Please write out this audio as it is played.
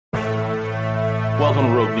Welcome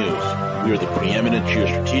to Rogue News. We are the preeminent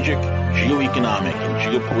geostrategic, geo-economic, and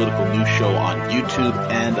geopolitical news show on YouTube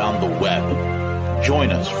and on the web.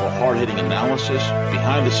 Join us for hard-hitting analysis,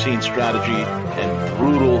 behind-the-scenes strategy, and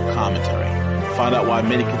brutal commentary. Find out why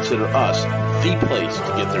many consider us the place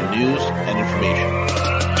to get their news and information.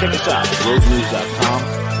 Check us out at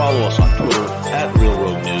roguenews.com. Follow us on Twitter at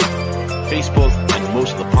RealRogueNews, Facebook, and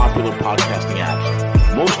most of the popular podcasting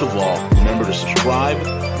apps. Most of all, remember to subscribe,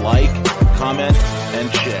 like, comment,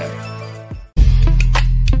 and share.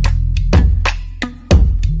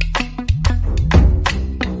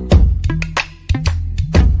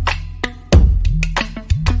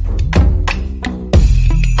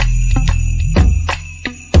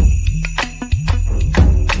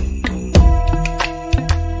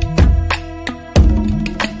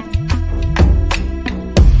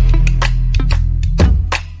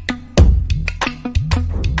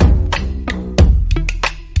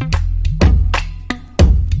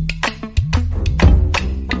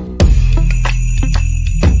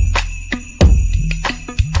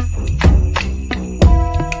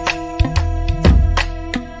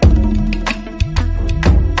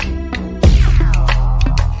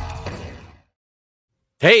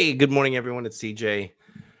 Hey, good morning, everyone. It's CJ.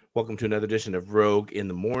 Welcome to another edition of Rogue in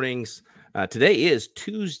the Mornings. Today is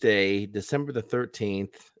Tuesday, December the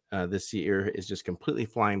 13th. This year is just completely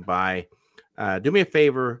flying by. Do me a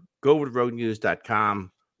favor, go over to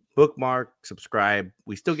roguenews.com, bookmark, subscribe.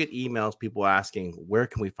 We still get emails, people asking, where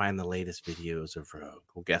can we find the latest videos of Rogue?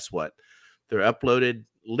 Well, guess what? They're uploaded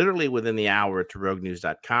literally within the hour to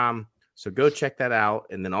roguenews.com. So go check that out.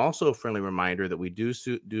 And then also a friendly reminder that we do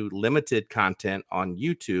limited content on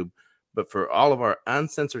YouTube, but for all of our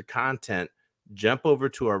uncensored content, jump over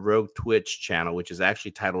to our Rogue Twitch channel, which is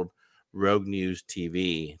actually titled Rogue News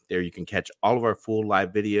TV. There you can catch all of our full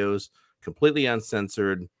live videos, completely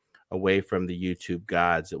uncensored, away from the YouTube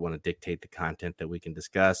gods that want to dictate the content that we can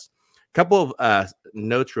discuss. A couple of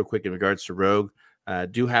notes real quick in regards to Rogue.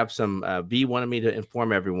 Do have some V wanted me to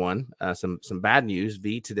inform everyone some bad news.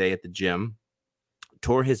 V today at the gym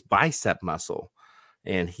tore his bicep muscle,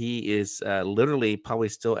 and he is literally probably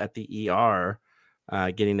still at the ER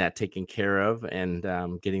getting that taken care of and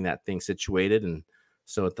getting that thing situated. And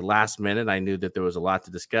so at the last minute, I knew that there was a lot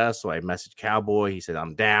to discuss, so I messaged Cowboy. He said,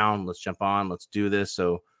 "I'm down. Let's jump on. Let's do this."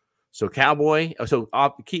 So Cowboy, so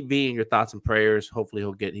I'll keep V in your thoughts and prayers. Hopefully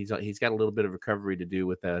he'll get. He's got a little bit of recovery to do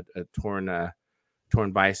with a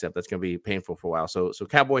torn bicep. That's going to be painful for a while. So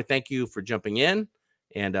Cowboy, thank you for jumping in,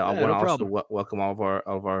 and I want to also welcome all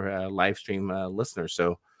of our live stream listeners.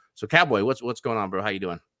 So Cowboy, what's going on, bro? How you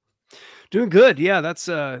doing? Doing good. Yeah, that's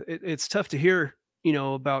it's tough to hear,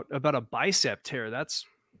 about a bicep tear. That's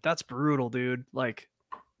brutal, dude. Like,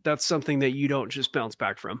 that's something that you don't just bounce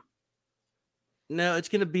back from. No, it's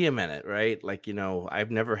going to be a minute, right? Like,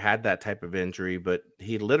 I've never had that type of injury, but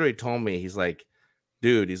he literally told me, he's like,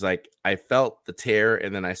 dude, he's like, I felt the tear,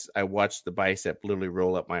 and then I watched the bicep literally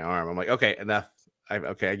roll up my arm. I'm like, okay, enough. I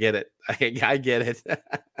get it. I get it.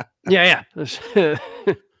 Yeah.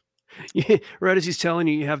 Right as he's telling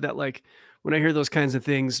you, you have that, like, when I hear those kinds of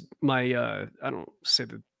things, my I don't say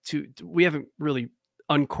we haven't really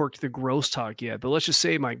uncorked the gross talk yet, but let's just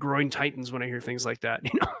say my groin tightens when I hear things like that.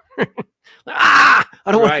 I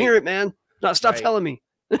don't want to hear it, man. Stop telling me.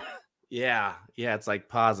 Yeah. It's like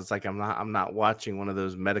pause. It's like I'm not watching one of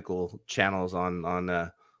those medical channels on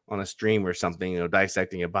a stream or something,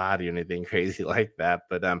 dissecting a body or anything crazy like that.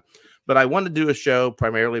 But I wanted to do a show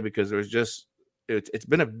primarily because there was just it's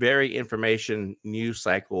been a very information news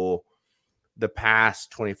cycle the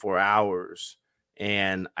past 24 hours,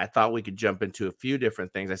 and I thought we could jump into a few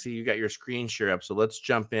different things. I see you got your screen share up, so let's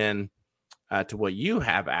jump in to what you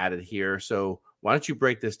have added here. So why don't you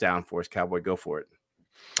break this down for us, Cowboy? Go for it.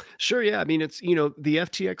 Sure. Yeah. I mean, it's, the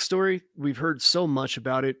FTX story, we've heard so much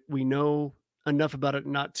about it. We know enough about it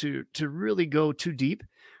not to really go too deep,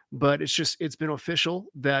 but it's been official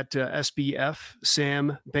that SBF,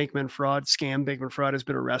 scam bankman fraud has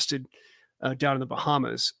been arrested down in the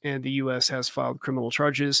Bahamas, and the U.S. has filed criminal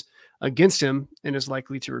charges against him and is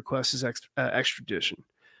likely to request his extradition.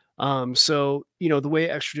 So, the way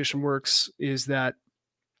extradition works is that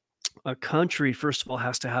a country, first of all,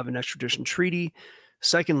 has to have an extradition treaty.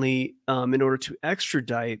 Secondly, in order to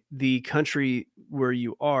extradite, the country where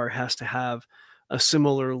you are has to have a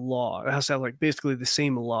similar law. It has to have, like, basically the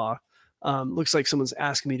same law. Looks like someone's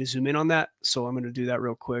asking me to zoom in on that, so I'm going to do that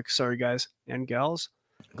real quick. Sorry, guys and gals.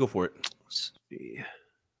 Go for it. Let's see.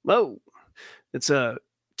 Whoa. It's a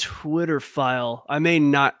Twitter file. I may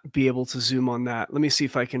not be able to zoom on that. Let me see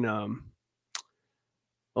if I can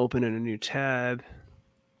open in a new tab.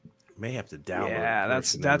 May have to download Yeah, it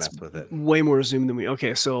that's first and then mess with it. way more Zoom than we.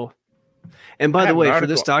 Okay, so, and by the way, for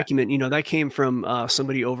this document, that came from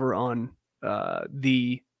somebody over on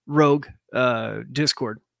the Rogue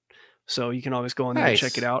Discord, so you can always go on there and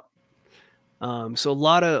check it out. So a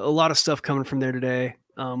lot of stuff coming from there today.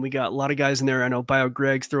 We got a lot of guys in there. I know Bio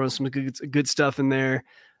Greg's throwing some good stuff in there.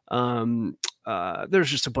 There's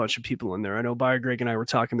just a bunch of people in there. I know Bio Greg and I were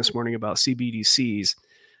talking this morning about CBDCs.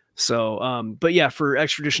 So, but yeah, for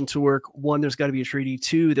extradition to work, 1, there's got to be a treaty.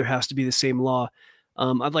 2, there has to be the same law.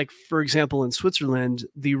 I'd like, for example, in Switzerland,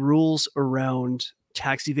 the rules around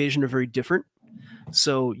tax evasion are very different.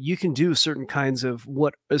 So you can do certain kinds of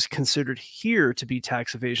what is considered here to be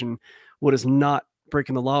tax evasion, what is not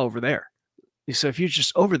breaking the law over there. So if you're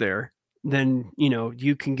just over there, then,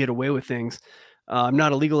 you can get away with things. I'm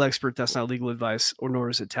not a legal expert. That's not legal advice, or nor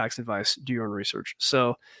is it tax advice. Do your own research.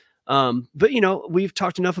 So, but we've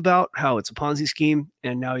talked enough about how it's a Ponzi scheme,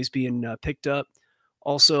 and now he's being picked up.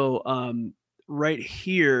 Also, right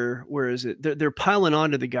here, where is it? They're piling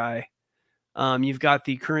onto the guy. You've got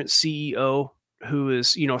the current CEO who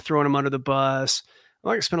is, throwing him under the bus. I'm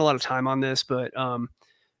not going to spend a lot of time on this, but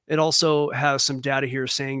it also has some data here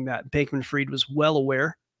saying that Bankman-Fried was well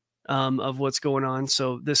aware of what's going on.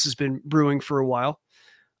 So this has been brewing for a while.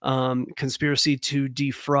 Conspiracy to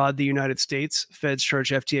defraud the United States. Feds charge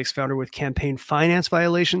FTX founder with campaign finance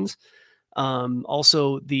violations.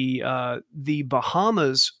 Also, the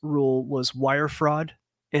Bahamas rule was wire fraud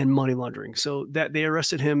and money laundering. So that they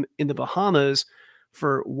arrested him in the Bahamas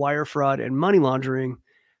for wire fraud and money laundering.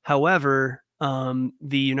 However,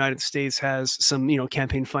 the United States has some,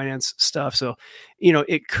 campaign finance stuff. So,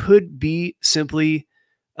 it could be simply,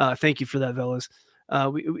 thank you for that, Velas.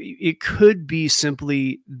 It could be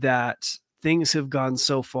simply that things have gone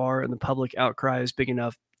so far and the public outcry is big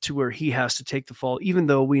enough to where he has to take the fall, even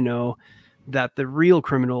though we know that the real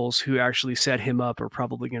criminals who actually set him up are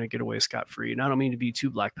probably going to get away scot-free. And I don't mean to be too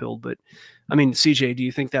black-pilled, but I mean, CJ, do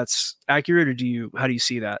you think that's accurate, or how do you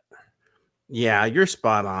see that? Yeah, you're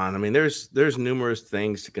spot on. I mean, there's numerous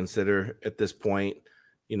things to consider at this point.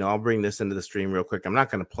 I'll bring this into the stream real quick. I'm not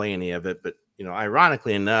going to play any of it, but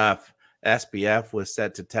ironically enough, SBF was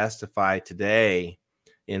set to testify today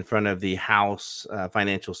in front of the House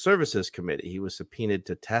Financial Services Committee. He was subpoenaed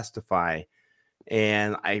to testify,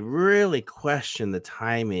 and I really question the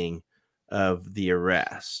timing of the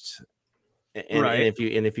arrest. And, right.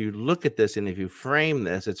 and if you look at this and if you frame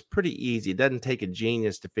this, it's pretty easy. It doesn't take a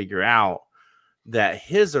genius to figure out that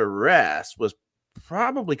his arrest was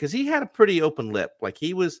probably because he had a pretty open lip. Like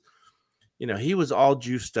he was all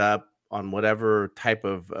juiced up on whatever type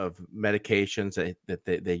of medications that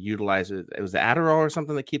they utilize. It was the Adderall or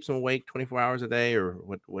something that keeps him awake 24 hours a day, or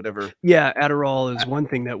whatever. Yeah, Adderall is one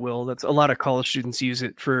thing that's a lot of college students use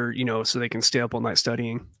it for, so they can stay up all night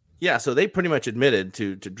studying. Yeah, so they pretty much admitted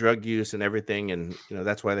to drug use and everything, and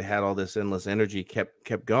that's why they had all this endless energy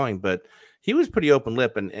kept going. But he was pretty open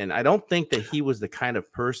lip, and I don't think that he was the kind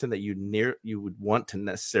of person that you would want to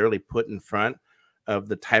necessarily put in front of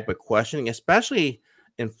the type of questioning, especially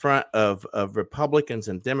in front of Republicans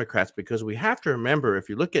and Democrats, because we have to remember, if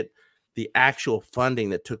you look at the actual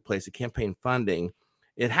funding that took place, the campaign funding,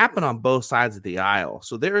 it happened on both sides of the aisle.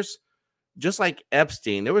 So there's, just like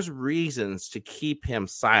Epstein, there was reasons to keep him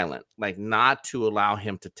silent, like not to allow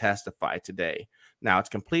him to testify today. Now, it's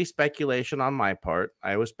complete speculation on my part.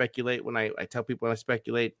 I always speculate when I tell people when I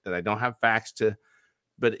speculate that I don't have facts to,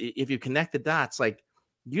 but if you connect the dots, like,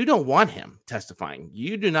 you don't want him testifying.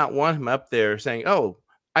 You do not want him up there saying, oh,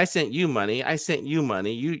 I sent you money. I sent you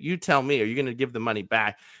money. You tell me, are you going to give the money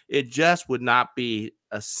back? It just would not be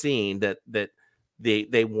a scene that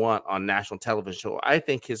they want on national television. So I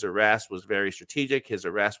think his arrest was very strategic. His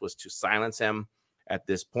arrest was to silence him at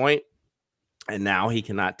this point, and now he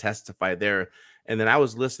cannot testify there. And then I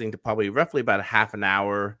was listening to probably roughly about a half an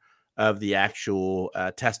hour of the actual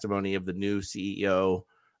testimony of the new CEO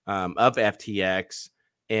of FTX.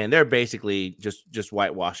 And they're basically just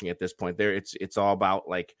whitewashing at this point. There, it's all about,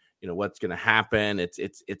 like, what's going to happen.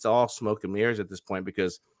 It's all smoke and mirrors at this point,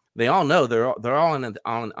 because they all know they're all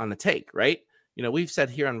on the take, right? We've said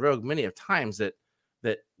here on Rogue many of times that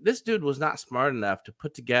this dude was not smart enough to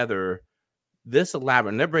put together this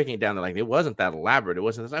elaborate. And they're breaking it down. They're like, it wasn't that elaborate. It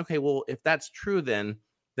wasn't. Okay, well, if that's true, then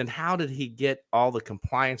how did he get all the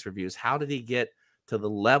compliance reviews? How did he get to the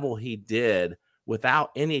level he did without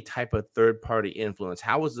any type of third-party influence?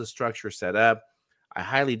 How was the structure set up? I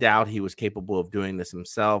highly doubt he was capable of doing this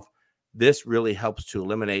himself. This really helps to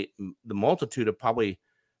eliminate the multitude of probably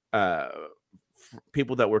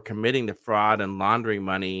people that were committing the fraud and laundering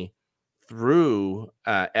money through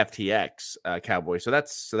FTX, Cowboy. So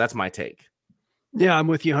that's my take. Yeah, I'm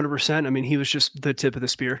with you 100%. I mean, he was just the tip of the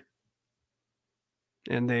spear,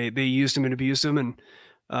 and they used him and abused him, and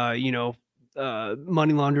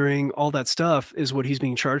money laundering, all that stuff is what he's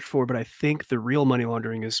being charged for. But I think the real money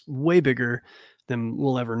laundering is way bigger than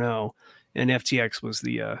we'll ever know. And FTX was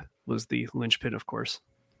the linchpin, of course.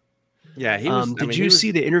 Yeah, he was. Did you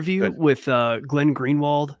see the interview with Glenn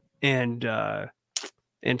Greenwald and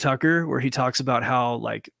Tucker, where he talks about how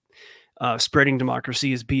like spreading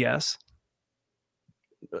democracy is BS?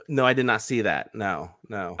 No, I did not see that. No.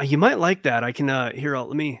 You might like that. I can here.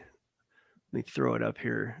 Let me throw it up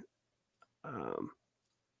here.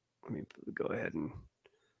 Let me go ahead and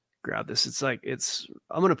grab this. I'm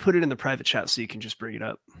going to put it in the private chat so you can just bring it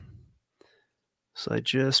up. So I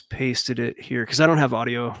just pasted it here because I don't have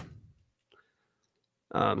audio.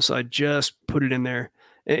 So I just put it in there.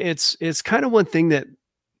 It's kind of one thing that,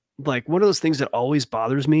 like, one of those things that always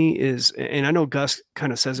bothers me is, and I know Gus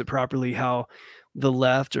kind of says it properly, how the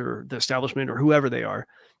left or the establishment or whoever they are,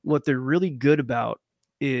 what they're really good about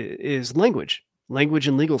is language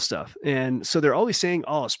and legal stuff. And so they're always saying,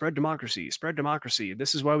 oh, spread democracy.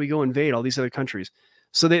 This is why we go invade all these other countries.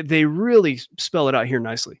 So they really spell it out here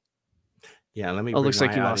nicely. Yeah, let me. Oh, looks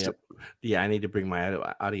like you lost it. Yeah, I need to bring my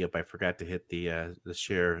audio up. I forgot to hit the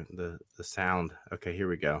share, the sound. Okay, here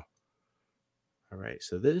we go. All right,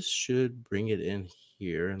 so this should bring it in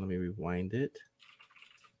here. And let me rewind it.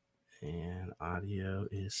 And audio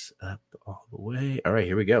is up all the way. All right,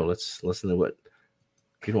 here we go. Let's listen to what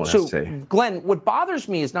people want to say. Glenn, what bothers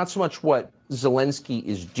me is not so much what Zelensky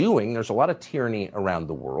is doing. There's a lot of tyranny around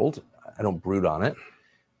the world. I don't brood on it.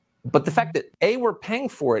 But the fact that A, we're paying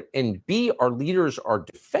for it, and B, our leaders are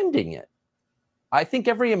defending it. I think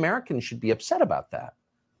every American should be upset about that.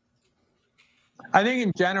 I think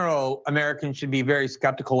in general, Americans should be very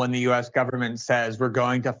skeptical when the U.S. government says we're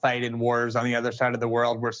going to fight in wars on the other side of the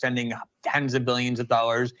world. We're sending tens of billions of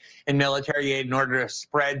dollars in military aid in order to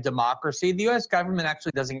spread democracy. The U.S. government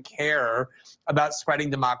actually doesn't care about spreading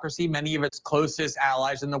democracy. Many of its closest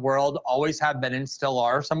allies in the world always have been and still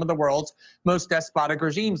are some of the world's most despotic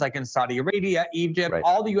regimes, like in Saudi Arabia, Egypt. Right.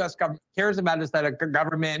 All the U.S. government cares about is that a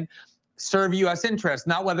government serve U.S. interests,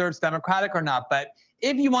 not whether it's democratic or not. But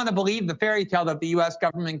if you want to believe the fairy tale that the U.S.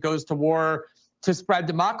 government goes to war to spread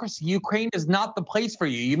democracy, Ukraine is not the place for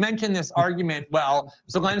you. You mentioned this argument, well,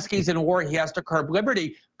 Zelensky's in war, he has to curb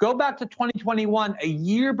liberty. Go back to 2021, a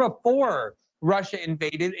year before Russia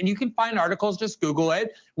invaded, and you can find articles, just Google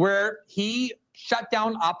it, where he shut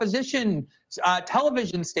down opposition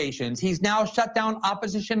television stations. He's now shut down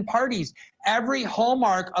opposition parties. Every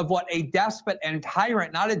hallmark of what a despot and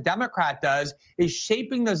tyrant, not a Democrat, does is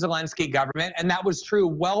shaping the Zelensky government, and that was true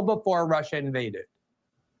well before Russia invaded.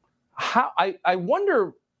 I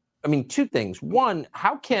wonder, I mean, two things. One,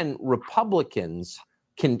 how can Republicans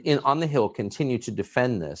on the Hill continue to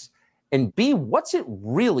defend this? And B, what's it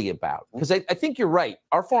really about? Because I think you're right.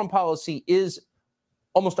 Our foreign policy is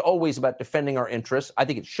almost always about defending our interests. I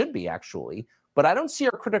think it should be, actually. But I don't see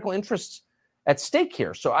our critical interests at stake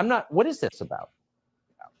here. So what is this about?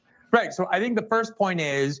 Right. So I think the first point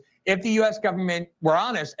is, if the U.S. government were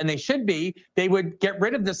honest, and they should be, they would get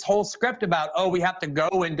rid of this whole script about, oh, we have to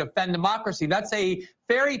go and defend democracy. That's a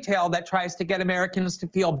fairy tale that tries to get Americans to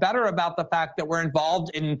feel better about the fact that we're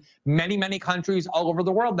involved in many, many countries all over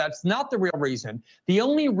the world. That's not the real reason. The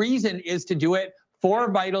only reason is to do it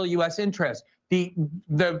for vital U.S. interests. The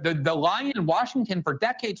line in Washington for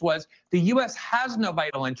decades was the U.S. has no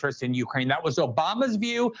vital interest in Ukraine. That was Obama's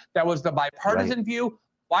view. That was the bipartisan view.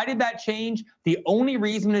 Why did that change? The only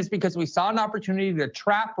reason is because we saw an opportunity to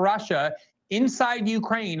trap Russia inside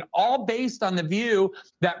Ukraine, all based on the view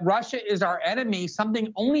that Russia is our enemy,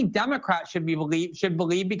 something only Democrats should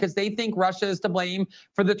believe because they think Russia is to blame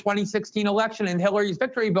for the 2016 election and Hillary's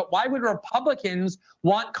victory. But why would Republicans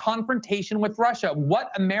want confrontation with Russia?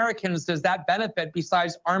 What Americans does that benefit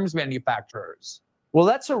besides arms manufacturers? Well,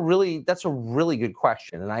 that's a really good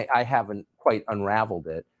question, and I haven't quite unraveled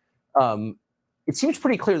it. It seems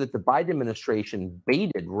pretty clear that the Biden administration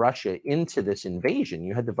baited Russia into this invasion.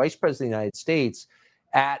 You had the vice president of the United States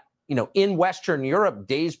in Western Europe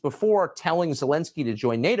days before telling Zelensky to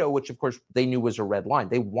join NATO, which of course they knew was a red line.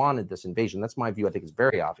 They wanted this invasion. That's my view. I think it's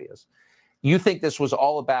very obvious. You think this was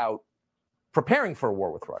all about preparing for a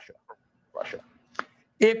war with Russia?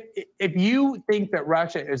 if you think that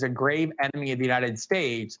Russia is a grave enemy of the United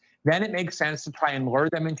States, then it makes sense to try and lure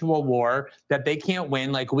them into a war that they can't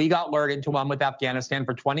win. Like we got lured into one with Afghanistan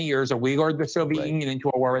for 20 years, or we lured the Soviet Union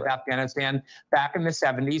into a war with Afghanistan back in the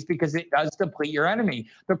 70s, because it does deplete your enemy.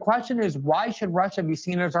 The question is, why should Russia be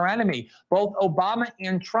seen as our enemy? Both Obama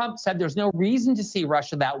and Trump said there's no reason to see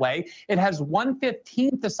Russia that way. It has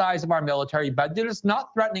 1/15 the size of our military budget. It's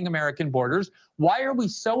not threatening American borders. Why are we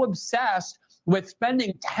so obsessed with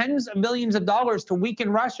spending tens of millions of dollars to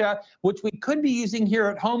weaken Russia, which we could be using here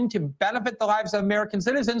at home to benefit the lives of American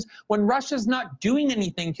citizens, when Russia's not doing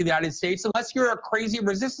anything to the United States, unless you're a crazy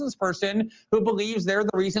resistance person who believes they're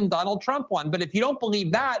the reason Donald Trump won? But if you don't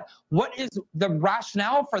believe that, what is the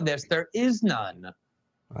rationale for this? There is none.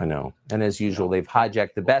 I know. And as usual, they've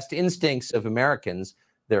hijacked the best instincts of Americans,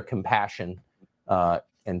 their compassion,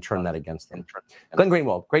 and turned that against them. Glenn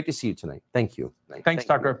Greenwald, great to see you tonight. Thank you. Thanks,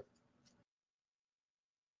 Tucker.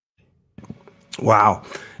 Wow.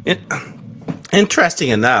 Interesting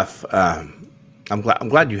enough. I'm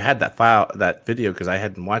glad you had that video, because I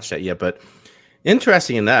hadn't watched that yet. But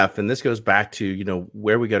interesting enough, and this goes back to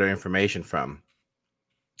where we get our information from,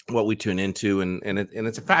 what we tune into, and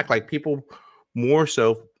it's a fact. Like, people more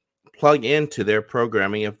so plug into their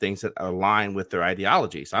programming of things that align with their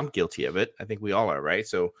ideologies. I'm guilty of it. I think we all are, right?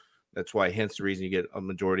 So that's why, hence the reason you get a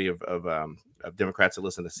majority of Democrats that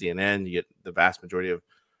listen to CNN. You get the vast majority of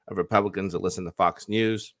Republicans that listen to Fox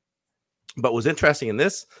News. But what's interesting in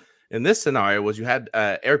this scenario was you had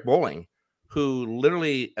Eric Bolling, who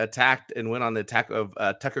literally attacked and went on the attack of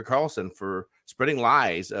Tucker Carlson for spreading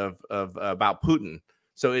lies about Putin.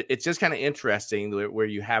 So it's just kind of interesting where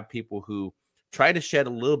you have people who try to shed a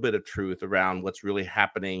little bit of truth around what's really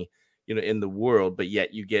happening, in the world, but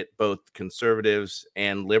yet you get both conservatives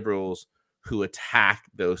and liberals who attack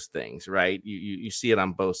those things, right? You see it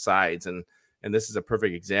on both sides, and this is a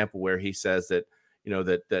perfect example where he says that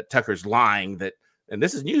that Tucker's lying, and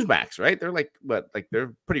this is Newsmax, right? They're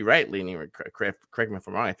they're pretty right leaning. Correct me if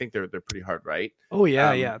I'm wrong. I think they're pretty hard right. Oh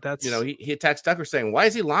yeah, that's he attacks Tucker, saying, why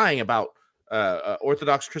is he lying about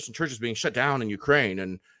Orthodox Christian churches being shut down in Ukraine?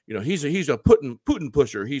 And he's a Putin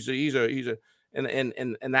pusher. He's a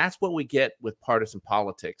and that's what we get with partisan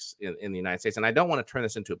politics in the United States. And I don't want to turn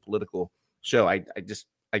this into a political show.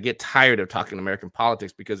 I get tired of talking American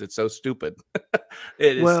politics because it's so stupid.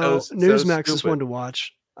 It is Newsmax so is one to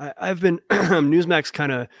watch. I've been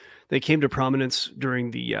Newsmax they came to prominence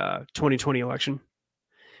during the 2020 election,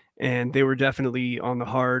 and they were definitely on the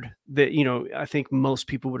hard that, I think most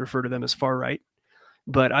people would refer to them as far right,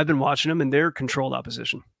 but I've been watching them, and they're controlled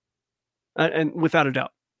opposition, and without a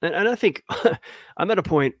doubt. And I think I'm at a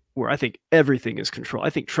point where I think everything is controlled. I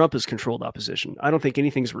think Trump is controlled opposition. I don't think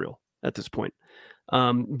anything's real at this point.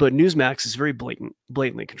 But Newsmax is very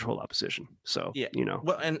blatantly controlled opposition. So, yeah,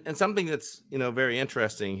 well, and something that's, very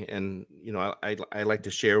interesting. And, I like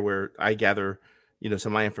to share where I gather,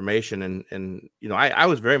 some of my information, and, I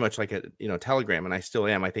was very much like a, Telegram, and I still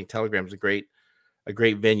am. I think Telegram is a great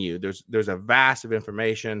venue. There's a vast of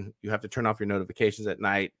information. You have to turn off your notifications at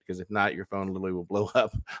night, because if not, your phone literally will blow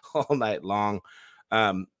up all night long.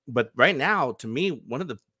 But right now, to me, one of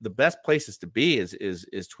the best places to be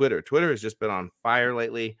is Twitter. Twitter has just been on fire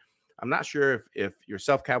lately. I'm not sure if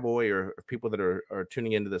yourself, Cowboy, or people that are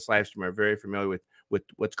tuning into this live stream are very familiar with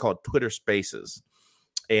what's called Twitter Spaces.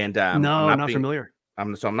 And no, I'm not familiar.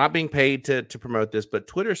 So I'm not being paid to promote this, but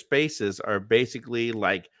Twitter Spaces are basically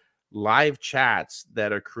like live chats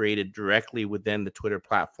that are created directly within the Twitter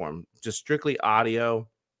platform, just strictly audio.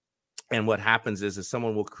 And what happens is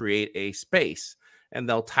someone will create a space, and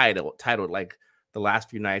they'll title it. Like the last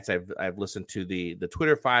few nights I've listened to the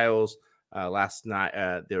Twitter files. Last night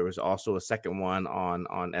there was also a second one on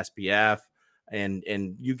SBF,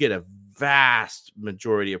 and you get a vast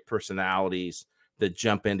majority of personalities that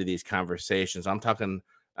jump into these conversations. I'm talking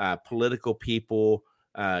political people.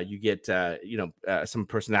 You get some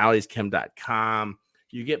personalities, Kim.com.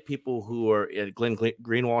 You get people who are Glenn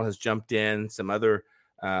Greenwald has jumped in. Some other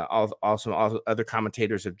all other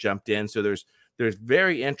commentators have jumped in. So there's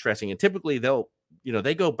very interesting, and typically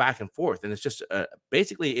they go back and forth, and it's just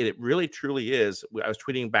basically it really truly is. I was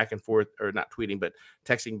tweeting back and forth, or not tweeting, but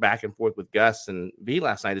texting back and forth with Gus and V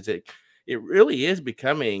last night. It really is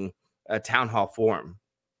becoming a town hall forum.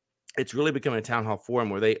 It's really becoming a town hall forum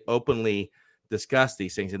where they openly discuss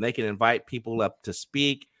these things, and they can invite people up to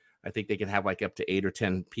speak. I think they can have like up to 8 or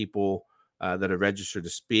 10 people that are registered to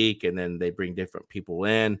speak, and then they bring different people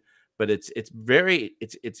in. But it's very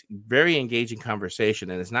engaging conversation,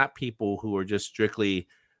 and it's not people who are just strictly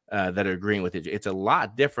that are agreeing with it. It's a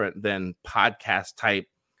lot different than podcast type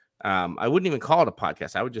I wouldn't even call it a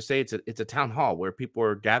podcast. I would just say it's a town hall where people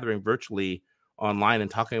are gathering virtually online and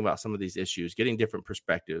talking about some of these issues, getting different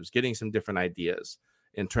perspectives, getting some different ideas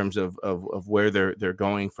in terms of where they're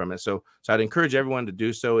going from it. So I'd encourage everyone to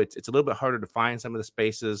do so. It's a little bit harder to find some of the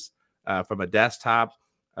spaces from a desktop,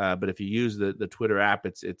 but if you use the Twitter app,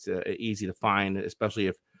 it's easy to find, especially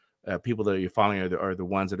if people that you're following are the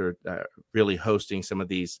ones that are really hosting some of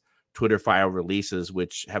these Twitter file releases,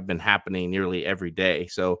 which have been happening nearly every day.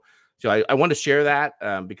 So I want to share that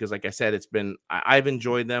because, like I said, I've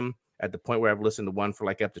enjoyed them at the point where I've listened to one for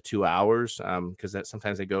like up to 2 hours because that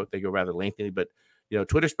sometimes they go rather lengthy. But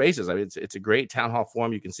Twitter Spaces, I mean, it's a great town hall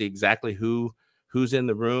forum. You can see exactly who's in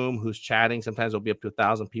the room, who's chatting. Sometimes there'll be up to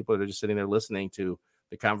 1,000 people that are just sitting there listening to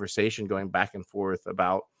the conversation going back and forth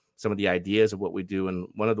about some of the ideas of what we do. And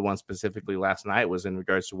one of the ones specifically last night was in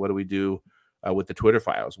regards to what do we do with the Twitter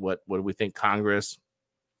files? What do we think Congress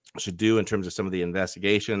should do in terms of some of the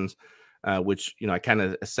investigations, which, I kind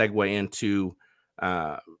of segue into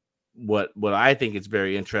what I think is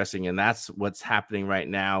very interesting. And that's what's happening right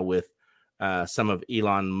now with some of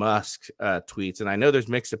Elon Musk's tweets. And I know there's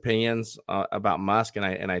mixed opinions about Musk, and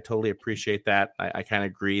I totally appreciate that. I kind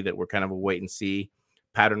of agree that we're kind of a wait and see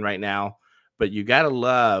pattern right now, but you got to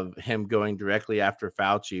love him going directly after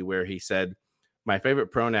Fauci, where he said, my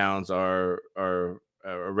favorite pronouns are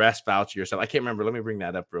arrest Fauci or something. I can't remember. Let me bring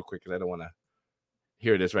that up real quick because I don't want to.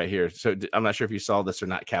 Here it is right here. So I'm not sure if you saw this or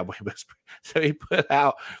not, Cowboy Whisper. So he put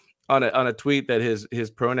out on a tweet that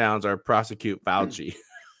his pronouns are prosecute Fauci.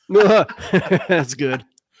 That's good.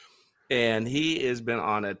 And he has been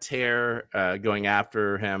on a tear going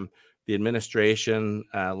after him. The administration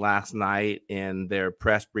last night in their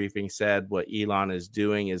press briefing said what Elon is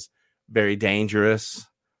doing is very dangerous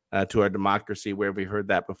to our democracy. Where we heard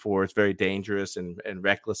that before, it's very dangerous and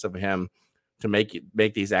reckless of him to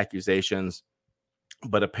make these accusations.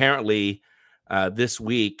 But apparently this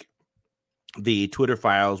week, the Twitter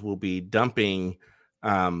files will be dumping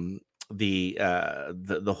the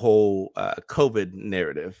whole COVID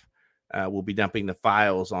narrative. We'll be dumping the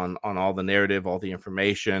files on all the narrative, all the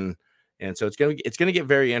information. And so it's gonna get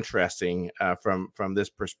very interesting from this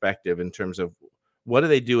perspective in terms of what do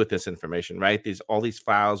they do with this information, right? All these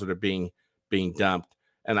files that are being dumped,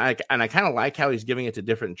 and I kind of like how he's giving it to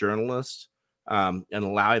different journalists and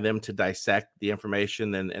allowing them to dissect the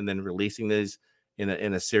information and then releasing these in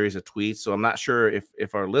a series of tweets. So I'm not sure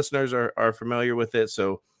if our listeners are familiar with it.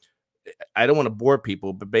 So I don't want to bore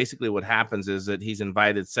people, but basically what happens is that he's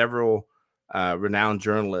invited several renowned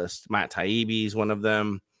journalists. Matt Taibbi is one of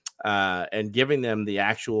them. And giving them the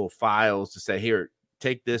actual files to say, here,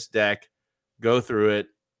 take this deck, go through it.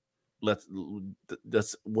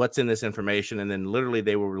 That's what's in this information. And then literally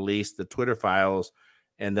they will release the Twitter files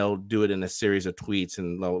and they'll do it in a series of tweets,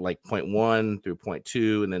 and they'll like point 1 through point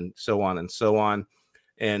 2 and then so on and so on.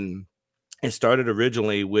 And it started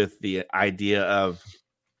originally with the idea of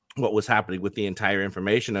what was happening with the entire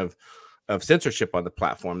information of censorship on the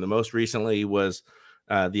platform. The most recently was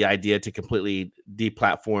the idea to completely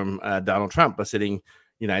deplatform Donald Trump, a sitting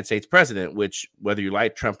United States president, which, whether you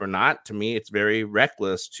like Trump or not, to me, it's very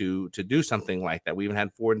reckless to do something like that. We even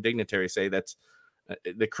had foreign dignitaries say that's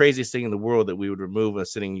the craziest thing in the world, that we would remove a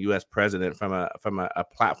sitting U.S. president from a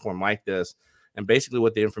platform like this. And basically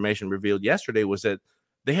what the information revealed yesterday was that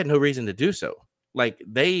they had no reason to do so. Like,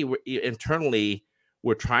 they were internally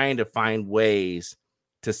were trying to find ways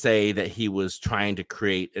to say that he was trying to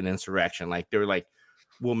create an insurrection. Like, they were like,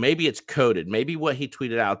 well, maybe it's coded. Maybe what he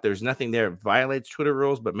tweeted out, there's nothing there that violates Twitter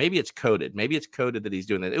rules, but maybe it's coded. Maybe it's coded that he's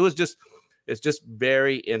doing that. It's just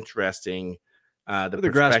very interesting. They're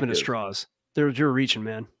grasping at straws. You're reaching,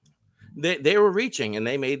 man. They were reaching, and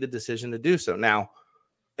they made the decision to do so. Now,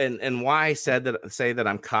 and why I say that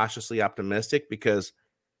I'm cautiously optimistic, because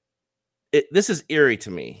this is eerie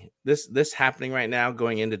to me. This happening right now,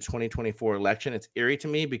 going into 2024 election, it's eerie to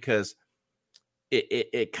me because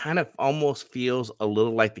it kind of almost feels a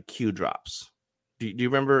little like the Q drops. Do you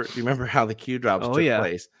remember how the Q drops took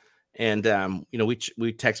place? And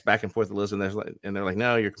we text back and forth with Liz, and they're like,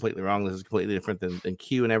 no, you're completely wrong. This is completely different than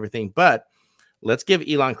Q and everything. But let's give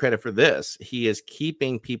Elon credit for this. He is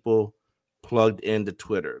keeping people plugged into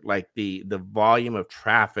Twitter. Like the volume of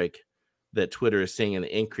traffic that Twitter is seeing, an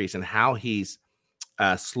increase, and how he's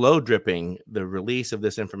slow dripping the release of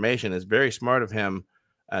this information is very smart of him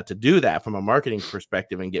to do that from a marketing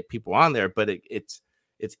perspective and get people on there. But it's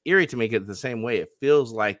eerie to make it the same way. It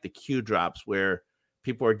feels like the Q drops, where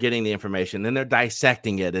people are getting the information, then they're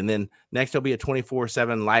dissecting it, and then next there'll be a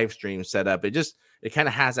 24/7 live stream set up. It kind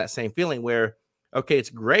of has that same feeling where, okay, it's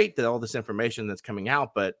great that all this information that's coming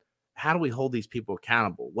out, but how do we hold these people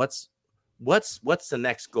accountable? What's what's the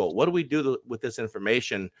next goal? What do we do with this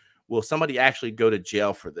information? Will somebody actually go to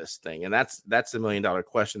jail for this thing? And that's the $1 million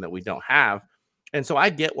question that we don't have. And so I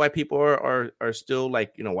get why people are still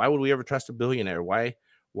like, why would we ever trust a billionaire? Why?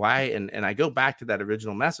 And I go back to that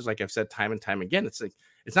original message, like I've said time and time again. It's like,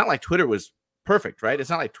 it's not like Twitter was perfect, right? It's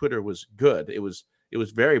not like Twitter was good. It was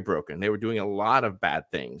very broken. They were doing a lot of bad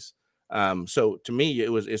things. So to me,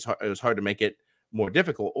 it was hard to make it more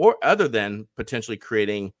difficult, or other than potentially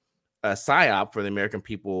creating a psyop for the American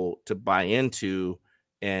people to buy into,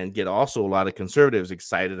 and get also a lot of conservatives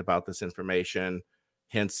excited about this information.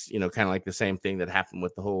 Hence, kind of like the same thing that happened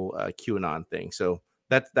with the whole QAnon thing. So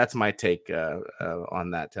that's my take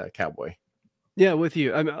on that, Cowboy. Yeah, with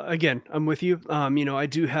you. I'm with you. I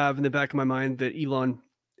do have in the back of my mind that Elon,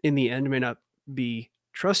 in the end, may not be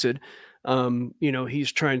trusted.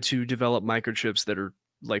 He's trying to develop microchips that are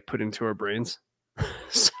like put into our brains.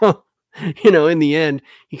 So, in the end,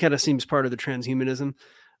 he kind of seems part of the transhumanism.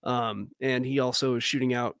 And he also is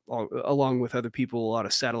shooting out, along with other people, a lot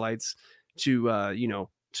of satellites to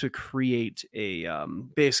create a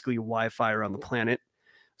basically Wi-Fi around the planet.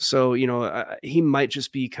 So, he might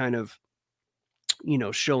just be kind of,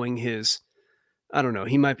 showing his, I don't know,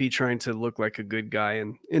 he might be trying to look like a good guy,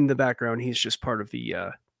 and in the background, he's just part of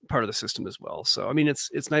the system as well. So, I mean,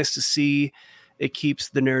 it's nice to see. It keeps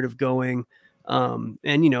the narrative going. And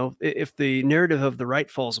if the narrative of the right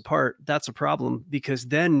falls apart, that's a problem, because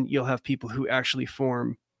then you'll have people who actually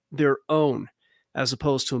form their own, as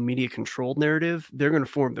opposed to a media controlled narrative. They're going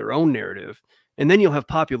to form their own narrative, and then you'll have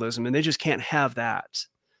populism, and they just can't have that.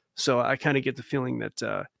 So I kind of get the feeling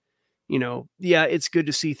that, it's good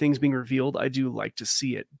to see things being revealed. I do like to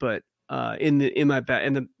see it, but my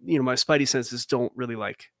spidey senses don't really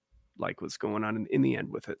like what's going on in the end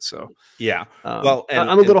with it. So yeah, I'm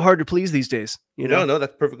a little hard to please these days. No,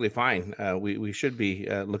 that's perfectly fine. We should be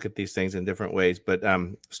look at these things in different ways. But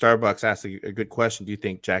Starbucks asked a good question. Do you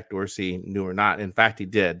think Jack Dorsey knew or not? In fact, he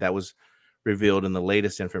did. That was revealed in the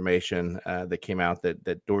latest information that came out that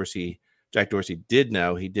Jack Dorsey did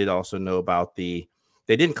know. He did also know about they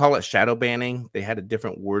didn't call it shadow banning. They had a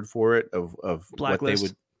different word for it of Blacklist. What they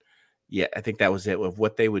would. Yeah, I think that was it, of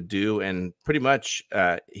what they would do. And pretty much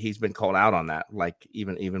he's been called out on that, like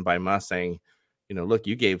even by Musk saying, look,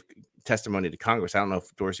 you gave testimony to Congress. I don't know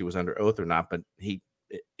if Dorsey was under oath or not, but he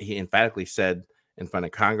emphatically said in front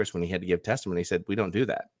of Congress when he had to give testimony, he said, we don't do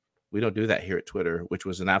that. We don't do that here at Twitter, which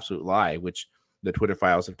was an absolute lie, which the Twitter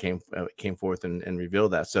files have came forth and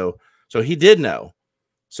revealed that. So he did know.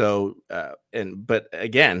 So, but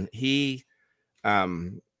again, he,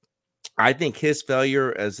 I think his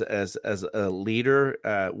failure as a leader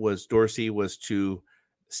Dorsey was to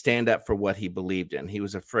stand up for what he believed in. He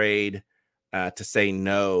was afraid to say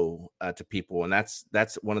no to people, and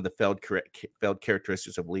that's one of the failed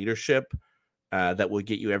characteristics of leadership that will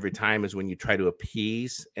get you every time, is when you try to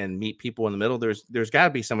appease and meet people in the middle. There's got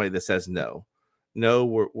to be somebody that says no,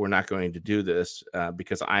 we're not going to do this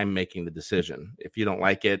because I'm making the decision. If you don't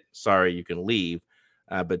like it, sorry, you can leave.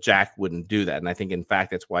 But Jack wouldn't do that. And I think, in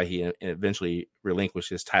fact, that's why he eventually relinquished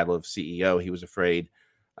his title of CEO. He was afraid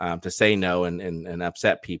to say no and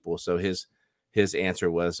upset people. So his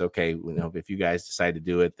answer was, okay, if you guys decide to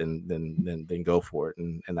do it, then go for it.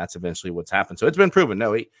 And that's eventually what's happened. So it's been proven.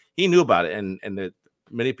 No, he knew about it. And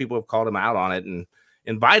many people have called him out on it and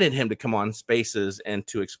invited him to come on Spaces and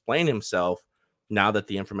to explain himself, now that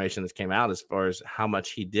the information that's came out as far as how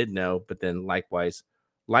much he did know, but then likewise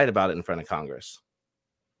lied about it in front of Congress.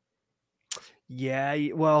 Yeah,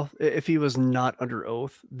 well, if he was not under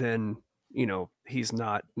oath, then he's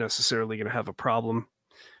not necessarily going to have a problem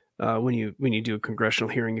when you do a congressional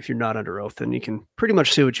hearing. If you're not under oath, then you can pretty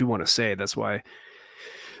much say what you want to say. That's why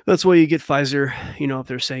you get Pfizer. If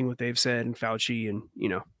they're saying what they've said, and Fauci, and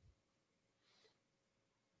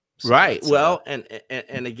So right. Well, and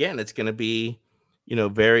again, it's going to be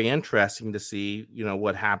very interesting to see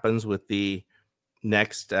what happens with the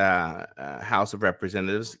next House of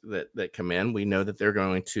Representatives that come in. We know that they're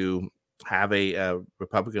going to have a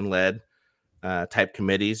Republican-led type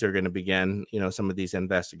committees. Are going to begin, some of these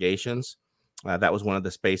investigations. That was one of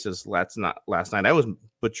the spaces last night. I always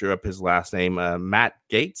butcher up his last name. Matt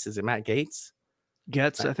Gaetz. Is it Matt Gaetz?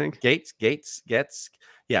 Getz, I think. Gaetz.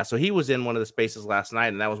 Yeah. So he was in one of the spaces last night,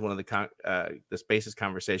 and that was one of the spaces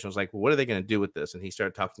conversation. Was like, well, what are they going to do with this? And he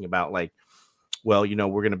started talking about like, well,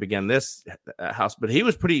 we're going to begin this house, but he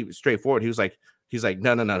was pretty straightforward. He's like,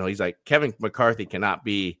 no. He's like, Kevin McCarthy cannot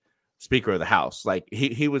be Speaker of the House. Like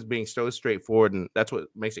he was being so straightforward, and that's what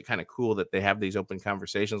makes it kind of cool that they have these open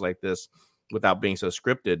conversations like this without being so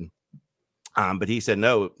scripted. But he said,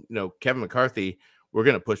 no, Kevin McCarthy, we're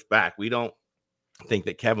going to push back. We don't think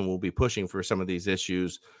that Kevin will be pushing for some of these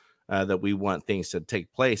issues that we want things to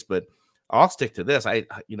take place. But I'll stick to this. I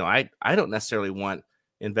don't necessarily want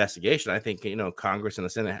investigation. I think, Congress and the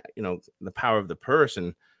Senate, the power of the purse,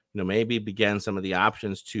 and, maybe begin some of the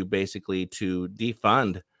options to basically to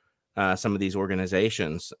defund some of these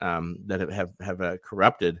organizations that have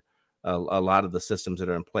corrupted a lot of the systems that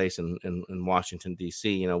are in place in Washington,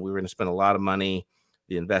 D.C. We're going to spend a lot of money.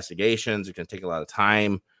 The investigations are going to take a lot of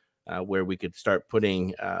time, where we could start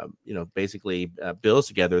putting, basically bills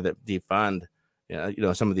together that defund,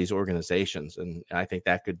 some of these organizations. And I think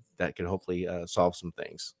that could hopefully solve some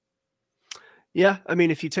things. Yeah. I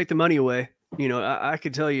mean, if you take the money away, I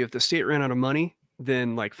could tell you if the state ran out of money,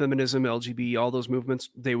 then like feminism, LGBT, all those movements,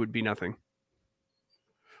 they would be nothing.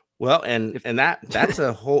 Well, and that's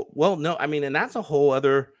a whole, and that's a whole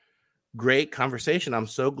other great conversation. I'm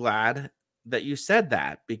so glad that you said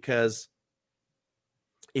that, because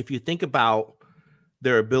if you think about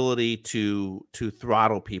their ability to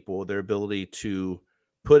throttle people, their ability to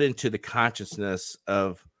put into the consciousness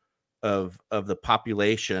of the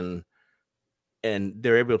population, and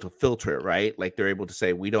they're able to filter it, right? Like they're able to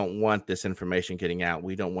say, we don't want this information getting out.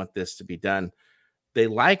 We don't want this to be done. They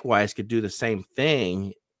likewise could do the same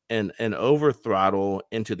thing and over throttle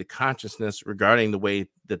into the consciousness regarding the way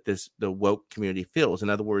that the woke community feels. In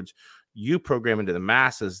other words, you program into the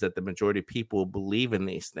masses that the majority of people believe in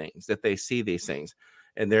these things, that they see these things,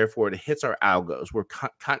 and therefore it hits our algos. We're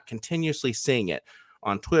continuously seeing it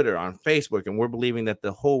on Twitter, on Facebook, and we're believing that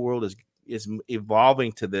the whole world is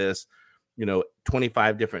evolving to this,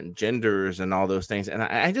 25 different genders and all those things. And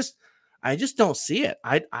I just don't see it.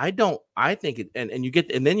 I think it, and then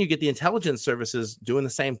you get the intelligence services doing the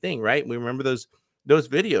same thing, right? We remember those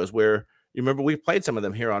videos where, you remember we played some of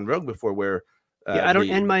them here on Rogue before, where I don't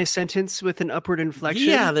end my sentence with an upward inflection.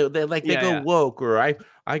 Yeah, they go woke, or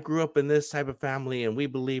I grew up in this type of family, and we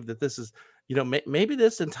believe that this is, maybe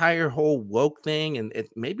this entire whole woke thing, and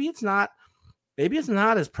maybe it's not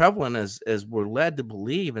as prevalent as we're led to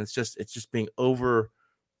believe, and it's just being over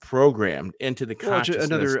programmed into the consciousness.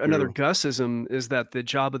 Another Gusism is that the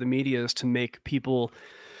job of the media is to make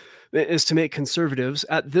conservatives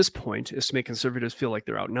at this point feel like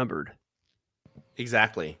they're outnumbered.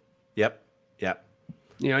 Exactly. Yep.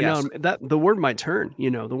 Yes. That the word might turn.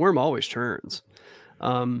 The worm always turns.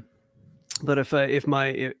 But if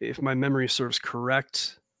my memory serves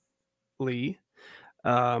correctly,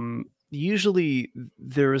 usually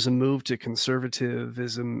there is a move to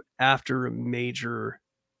conservatism after a major,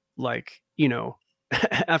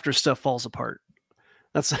 after stuff falls apart.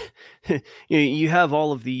 That's you have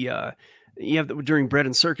all of the during bread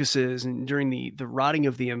and circuses and during the rotting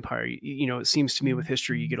of the empire. It seems to me with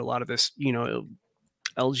history you get a lot of this,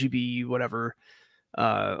 LGBT whatever,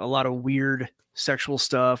 a lot of weird sexual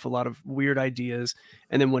stuff, a lot of weird ideas,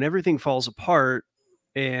 and then when everything falls apart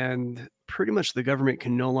and pretty much the government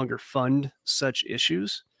can no longer fund such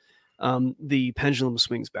issues, the pendulum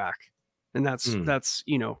swings back. And that's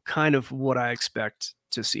kind of what I expect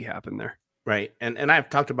to see happen there. Right. And I've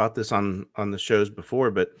talked about this on the shows before,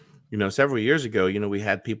 but, several years ago, we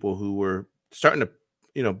had people who were starting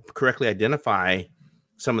to, correctly identify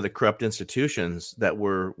some of the corrupt institutions that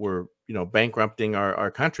were bankrupting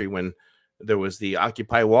our country when there was the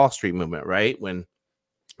Occupy Wall Street movement, right? When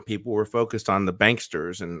people were focused on the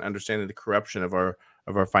banksters and understanding the corruption of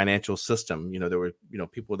our financial system. There were,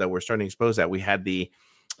 people that were starting to expose that. We had the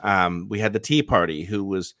Tea Party, who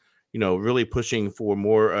was, really pushing for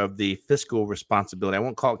more of the fiscal responsibility. I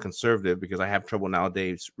won't call it conservative because I have trouble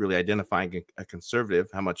nowadays really identifying a conservative,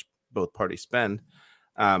 how much both parties spend.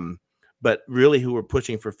 But really who were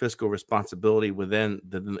pushing for fiscal responsibility within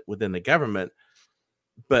the government.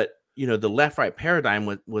 But, the left-right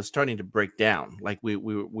paradigm was starting to break down. Like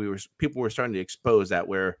people were starting to expose that,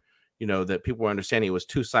 where, that people were understanding it was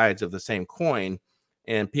two sides of the same coin.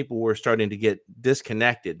 And people were starting to get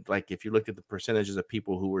disconnected. Like if you look at the percentages of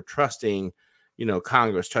people who were trusting,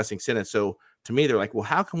 Congress, trusting Senate. So to me, they're like, well,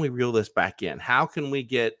 how can we reel this back in? How can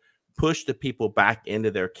we push the people back into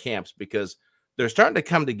their camps? Because they're starting to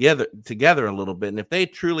come together a little bit. And if they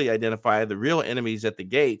truly identify the real enemies at the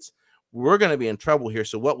gates, we're going to be in trouble here.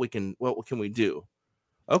 So what can we do?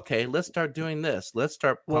 Okay, let's start doing this. Let's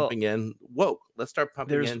start pumping in woke. Let's start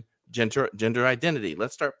pumping in gender identity.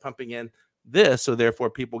 Let's start pumping in this, so therefore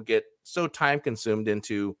people get so time consumed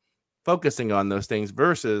into focusing on those things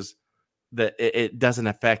versus that it doesn't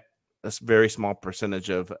affect a very small percentage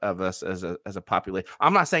of us as a population.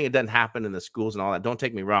 I'm not saying it doesn't happen in the schools and all that. Don't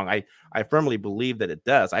take me wrong. I firmly believe that it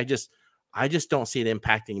does. I just don't see it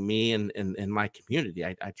impacting me and my community.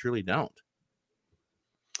 I truly don't.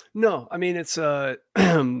 No, I mean, it's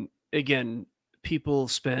again, people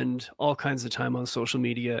spend all kinds of time on social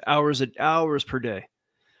media, hours per day.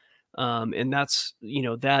 And that's,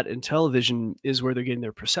 that and television is where they're getting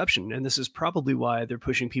their perception. And this is probably why they're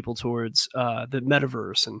pushing people towards the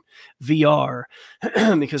metaverse and VR,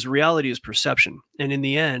 because reality is perception. And in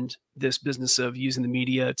the end, this business of using the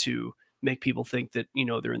media to make people think that,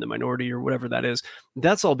 they're in the minority or whatever that is,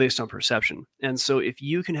 that's all based on perception. And so if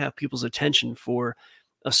you can have people's attention for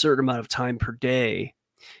a certain amount of time per day,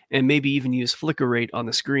 and maybe even use flicker rate on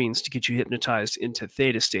the screens to get you hypnotized into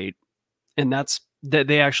theta state, and that's that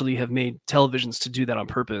they actually have made televisions to do that on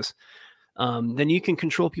purpose, then you can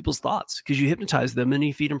control people's thoughts because you hypnotize them and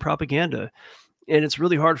you feed them propaganda. And it's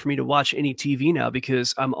really hard for me to watch any TV now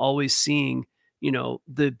because I'm always seeing, the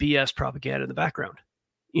BS propaganda in the background.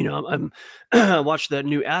 I'm I watched that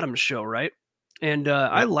new Adams show, right? And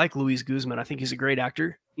I like Luis Guzman. I think he's a great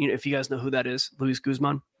actor. If you guys know who that is, Luis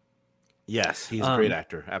Guzman. Yes, he's a great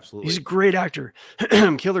actor. Absolutely. He's a great actor.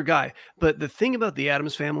 Killer guy. But the thing about the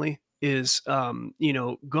Addams family is,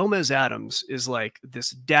 Gomez Addams is like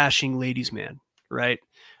this dashing ladies man, right?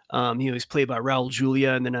 He's played by Raul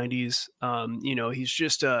Julia in the 90s. He's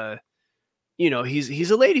just,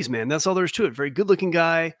 he's a ladies man. That's all there is to it. Very good looking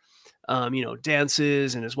guy,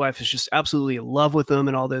 dances, and his wife is just absolutely in love with him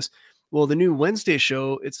and all this. Well, the new Wednesday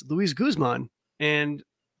show, it's Luis Guzman, and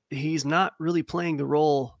he's not really playing the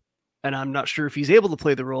role. And I'm not sure if he's able to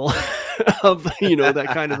play the role of, that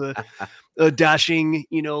kind of a dashing,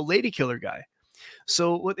 lady killer guy.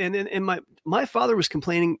 So, and my father was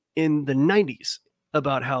complaining in the 90s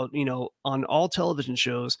about how, on all television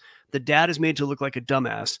shows, the dad is made to look like a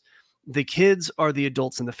dumbass. The kids are the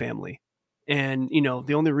adults in the family. And,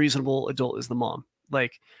 the only reasonable adult is the mom.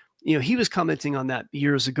 Like, he was commenting on that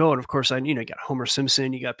years ago. And of course, you got Homer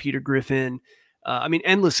Simpson, you got Peter Griffin.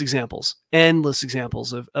 Endless examples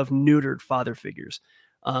of neutered father figures.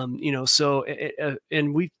 And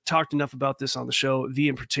we've talked enough about this on the show, V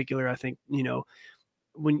in particular. I think,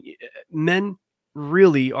 when men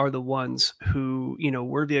really are the ones who,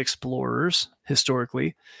 we're the explorers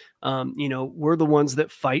historically, we're the ones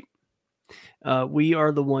that fight. We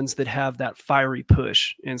are the ones that have that fiery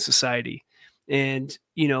push in society. And,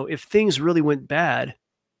 if things really went bad,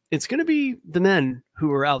 it's going to be the men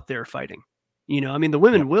who are out there fighting. The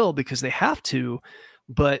women will because they have to,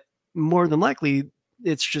 but more than likely,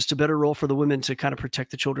 it's just a better role for the women to kind of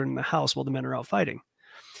protect the children in the house while the men are out fighting.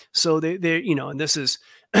 So they and this is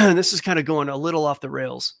kind of going a little off the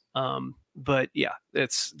rails. But yeah,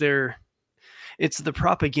 it's the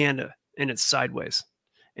propaganda and it's sideways,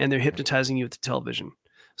 and they're hypnotizing you with the television.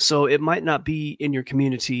 So it might not be in your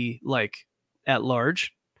community like at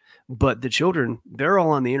large, but the children, they're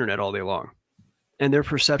all on the internet all day long. And their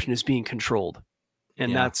perception is being controlled.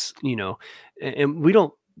 And that's, and we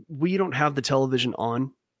don't have the television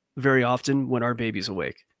on very often when our baby's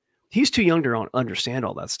awake. He's too young to understand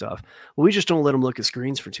all that stuff. We just don't let him look at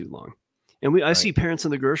screens for too long. And I see parents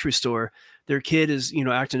in the grocery store, their kid is,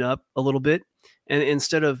 acting up a little bit. And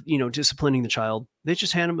instead of, disciplining the child, they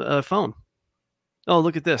just hand him a phone. Oh,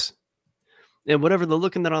 look at this. And whatever they're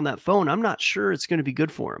looking at on that phone, I'm not sure it's going to be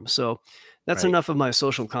good for him. So that's enough of my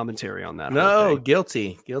social commentary on that. No,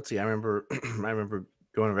 guilty. I remember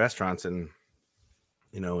going to restaurants and,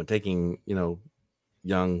 and taking,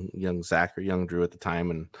 young Zach or young Drew at the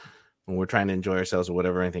time. And when we're trying to enjoy ourselves or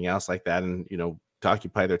whatever, anything else like that. And, to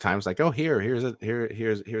occupy their time, it's like, oh, here's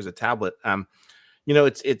a tablet.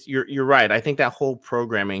 You're right. I think that whole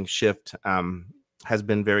programming shift has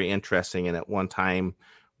been very interesting. And at one time,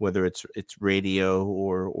 whether it's radio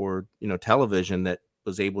or television, that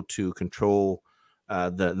was able to control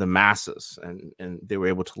the masses, and they were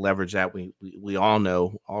able to leverage that. We all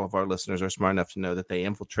know, all of our listeners are smart enough to know that they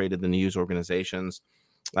infiltrated the news organizations.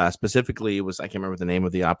 Specifically, it was, I can't remember the name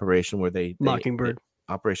of the operation where Mockingbird.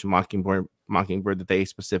 Operation Mockingbird, that they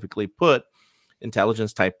specifically put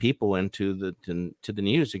intelligence type people into the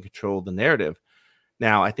news to control the narrative.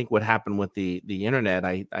 Now, I think what happened with the internet,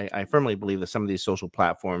 I firmly believe that some of these social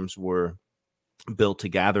platforms were built to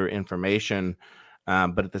gather information.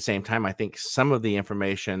 But at the same time, I think some of the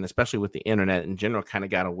information, especially with the internet in general, kind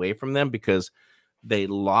of got away from them because they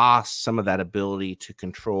lost some of that ability to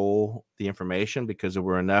control the information, because there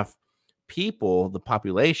were enough people, the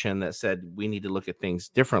population, that said we need to look at things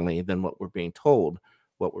differently than what we're being told,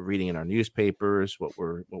 what we're reading in our newspapers, what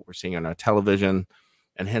we're seeing on our television.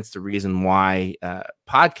 And hence the reason why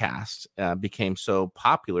podcasts became so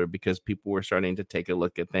popular, because people were starting to take a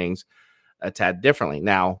look at things a tad differently.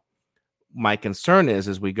 Now, my concern is,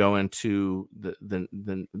 as we go into the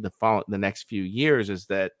next few years, is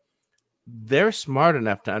that they're smart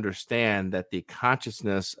enough to understand that the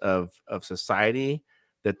consciousness of society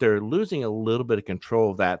that they're losing a little bit of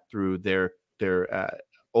control of that through their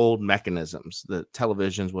old mechanisms, the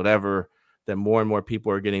televisions, whatever, that more and more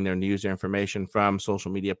people are getting their news and information from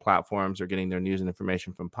social media platforms, or getting their news and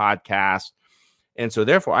information from podcasts. And so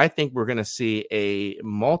therefore, I think we're going to see a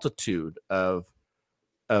multitude of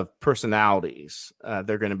personalities.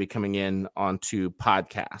 They're going to be coming in onto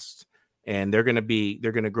podcasts, and they're going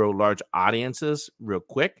to grow large audiences real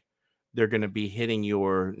quick. They're going to be hitting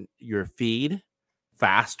your feed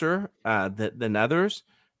faster than others.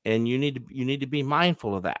 And you need to be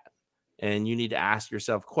mindful of that. And you need to ask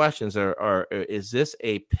yourself questions. Or is this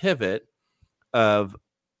a pivot of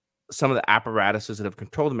some of the apparatuses that have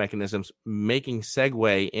controlled the mechanisms making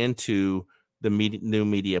segue into the new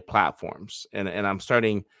media platforms? And I'm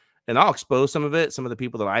starting, and I'll expose some of it, some of the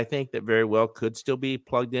people that I think that very well could still be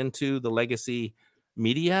plugged into the legacy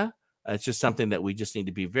media. It's just something that we just need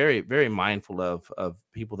to be very, very mindful of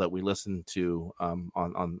people that we listen to on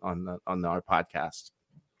our podcast.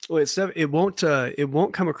 Well, it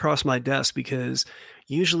won't come across my desk, because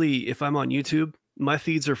usually if I'm on YouTube, my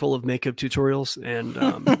feeds are full of makeup tutorials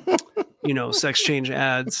and sex change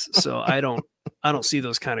ads. So I don't see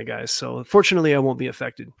those kind of guys. So fortunately, I won't be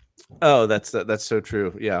affected. Oh, that's so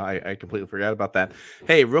true. Yeah, I completely forgot about that.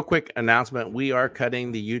 Hey, real quick announcement: we are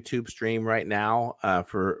cutting the YouTube stream right now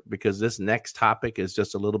because this next topic is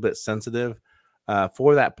just a little bit sensitive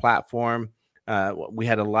for that platform. We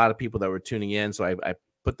had a lot of people that were tuning in, so I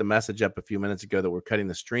put the message up a few minutes ago that we're cutting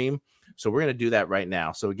the stream. So we're going to do that right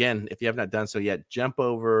now. So again, if you have not done so yet, jump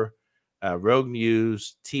over Rogue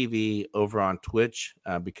News TV over on Twitch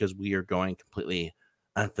because we are going completely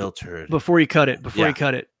unfiltered. Before you cut it,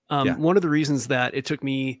 one of the reasons that it took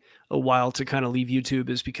me a while to kind of leave YouTube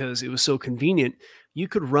is because it was so convenient. You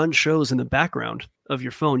could run shows in the background of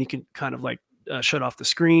your phone. You can kind of like shut off the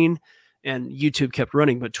screen, and YouTube kept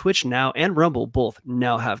running. But Twitch now and Rumble both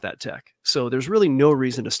now have that tech. So there's really no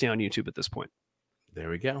reason to stay on YouTube at this point. There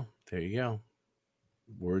we go. There you go.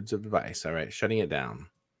 Words of advice. All right, shutting it down.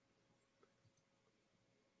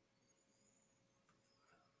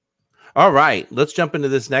 All right, let's jump into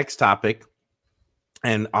this next topic,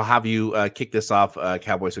 and I'll have you kick this off,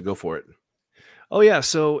 Cowboy, so go for it. Oh, yeah.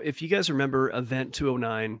 So if you guys remember Event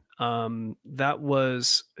 209,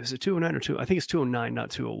 is it 209 or 2? I think it's 209, not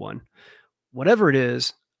 201. Whatever it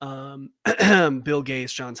is, Bill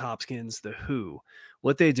Gates, Johns Hopkins, the WHO,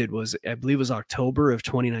 what they did was, I believe it was October of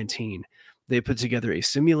 2019, they put together a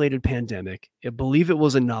simulated pandemic. I believe it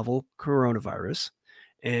was a novel coronavirus.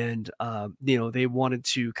 And, they wanted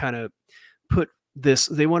to kind of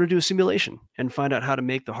they want to do a simulation and find out how to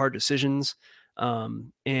make the hard decisions,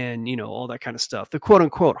 and all that kind of stuff, the quote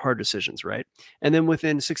unquote hard decisions, right? And then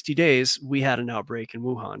within 60 days, we had an outbreak in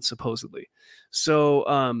Wuhan, supposedly.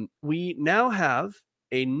 So we now have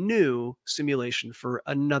a new simulation for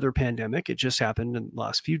another pandemic. It just happened in the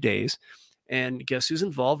last few days. And guess who's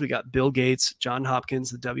involved? We got Bill Gates, Johns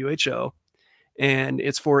Hopkins, the WHO, and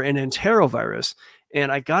it's for an enterovirus. And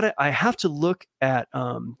I have to look at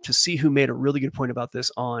to see who made a really good point about this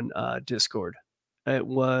on Discord. It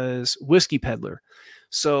was Whiskey Peddler.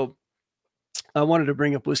 So I wanted to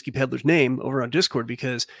bring up Whiskey Peddler's name over on Discord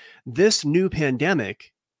because this new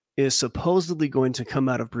pandemic is supposedly going to come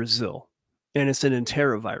out of Brazil, and it's an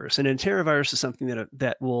enterovirus. An enterovirus is something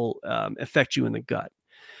that will affect you in the gut.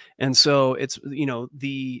 And so it's,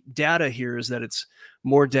 the data here is that it's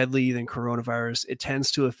more deadly than coronavirus. It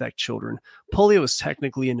tends to affect children. Polio is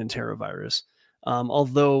technically an enterovirus,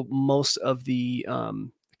 although most of the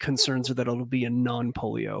concerns are that it'll be a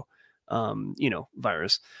non-polio,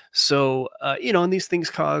 virus. So, and these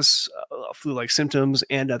things cause flu-like symptoms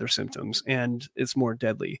and other symptoms, and it's more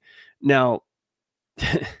deadly. Now,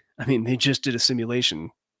 I mean, they just did a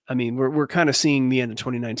simulation. I mean, we're kind of seeing the end of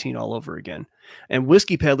 2019 all over again. And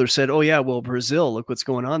Whiskey Peddler said, oh, yeah, well, Brazil, look what's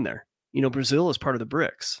going on there. Brazil is part of the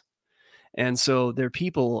BRICS. And so their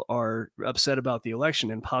people are upset about the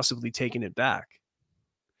election and possibly taking it back.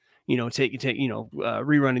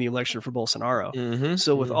 Rerunning the election for Bolsonaro. Mm-hmm,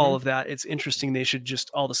 so with all of that, it's interesting. They should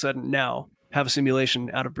just all of a sudden now have a simulation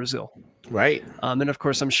out of Brazil. Right. And of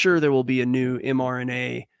course, I'm sure there will be a new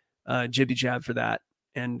mRNA jibby jab for that.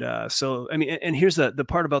 And so, I mean, and here's the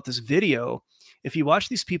part about this video. If you watch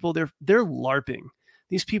these people, they're LARPing.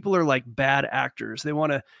 These people are like bad actors.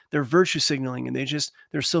 They're virtue signaling, and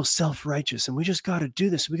they're so self-righteous. And we just got to do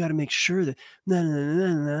this. We got to make sure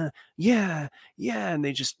that, yeah. And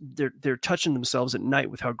they're touching themselves at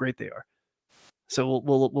night with how great they are. So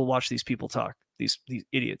we'll watch these people talk, these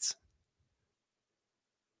idiots.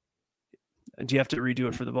 Do you have to redo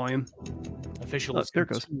it for the volume? Officials there in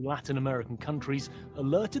it goes. 2 Latin American countries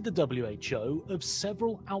alerted the WHO of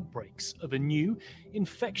several outbreaks of a new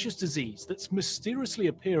infectious disease that's mysteriously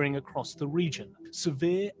appearing across the region.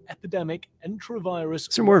 Severe epidemic enterovirus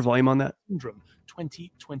Is there more volume on that? syndrome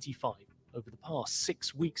 2025. Over the past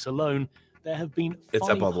 6 weeks alone, there have been It's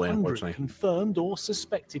up all the way, 500 unfortunately. confirmed or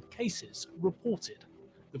suspected cases reported.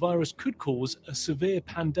 The virus could cause a severe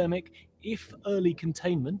pandemic if early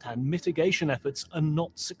containment and mitigation efforts are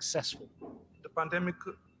not successful. The pandemic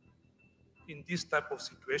in this type of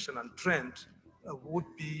situation and trend would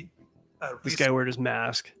be a This risk guy wearing his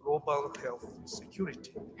mask. to global health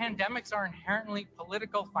security. Pandemics are inherently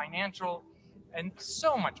political, financial, and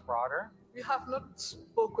so much broader. We have not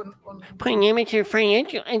spoken on Pandemics are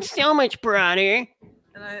financial and so much broader.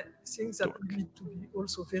 and I think that we need to be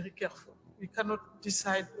also very careful. We cannot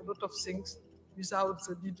decide a lot of things without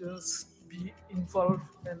the leaders be involved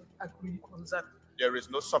and agree on that. There is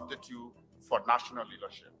no substitute for national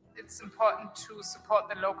leadership. It's important to support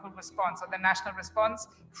the local response or the national response.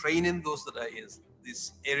 Training those that are in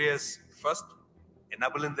these areas first,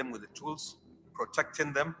 enabling them with the tools,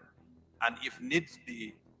 protecting them, and if needs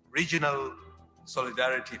be, regional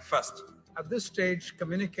solidarity first. At this stage,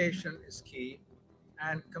 communication is key,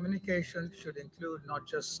 and communication should include not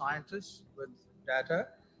just scientists with data,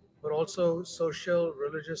 but also social,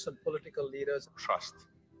 religious, and political leaders. Trust.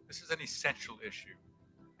 This is an essential issue.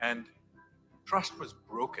 And trust was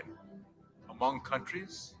broken among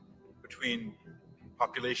countries, between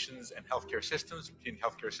populations and healthcare systems, between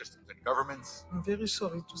healthcare systems and governments. I'm very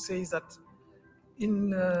sorry to say that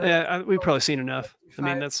in we've probably seen enough. I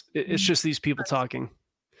mean, it's just these people talking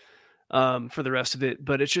for the rest of it.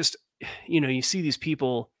 But it's just, you see these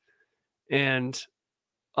people and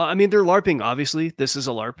I mean, they're LARPing. Obviously, this is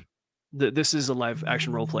a LARP. This is a live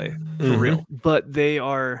action role play for real. But they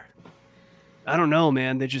are, I don't know,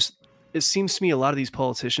 man. It seems to me a lot of these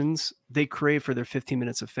politicians, they crave for their 15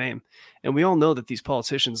 minutes of fame. And we all know that these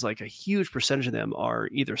politicians, like a huge percentage of them are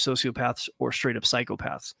either sociopaths or straight up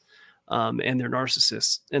psychopaths. And they're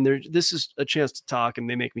narcissists. And this is a chance to talk and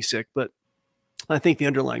they make me sick. But I think the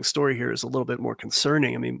underlying story here is a little bit more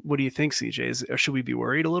concerning. I mean, what do you think, CJ? Should we be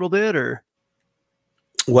worried a little bit or?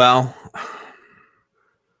 Well,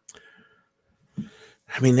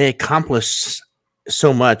 I mean, they accomplished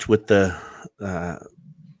so much with the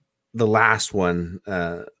last one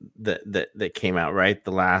that came out, right?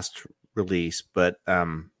 The last release, but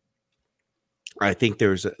I think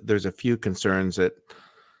there's a few concerns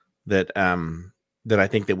that I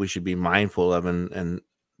think that we should be mindful of, and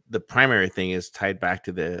the primary thing is tied back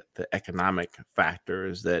to the economic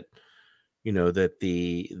factors that. That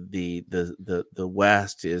the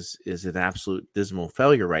West is an absolute dismal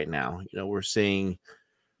failure right now. We're seeing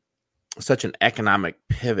such an economic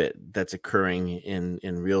pivot that's occurring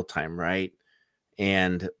in real time, right?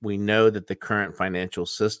 And we know that the current financial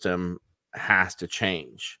system has to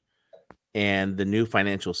change. And the new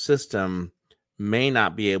financial system may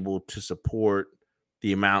not be able to support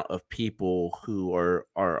the amount of people who are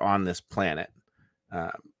on this planet.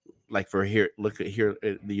 Like for here, look at here,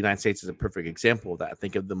 the United States is a perfect example of that.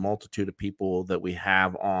 Think of the multitude of people that we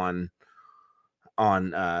have on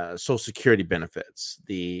Social Security benefits,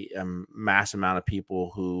 the mass amount of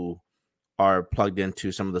people who are plugged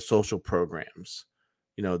into some of the social programs.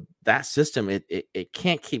 That system, it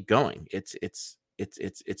can't keep going. It's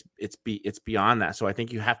beyond that. So I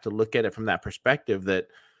think you have to look at it from that perspective that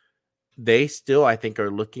they still, I think, are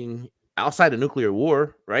looking outside of nuclear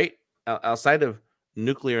war, right? Outside of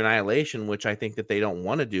nuclear annihilation, which I think that they don't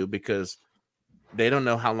want to do because they don't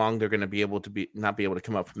know how long they're going to be able to not be able to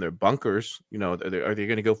come up from their bunkers. Are they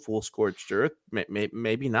going to go full scorched earth?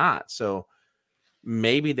 Maybe not. So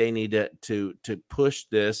maybe they need to push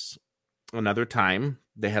this another time.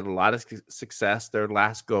 They had a lot of success their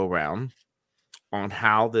last go around on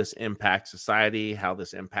how this impacts society, how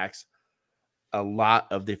this impacts a lot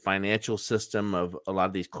of the financial system of a lot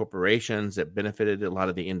of these corporations that benefited a lot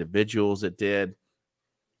of the individuals that did.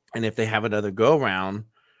 And if they have another go round,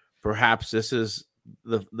 perhaps this is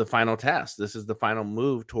the final test. This is the final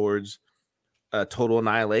move towards a total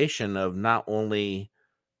annihilation of not only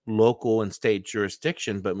local and state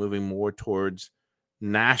jurisdiction, but moving more towards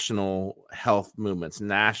national health movements,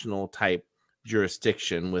 national type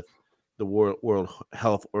jurisdiction with the World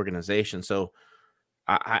Health Organization. So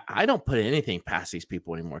I don't put anything past these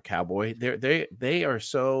people anymore, Cowboy. They are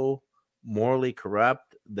so morally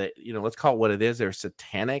corrupt that, let's call it what it is. They're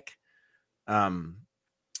satanic.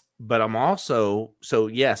 But I'm also, so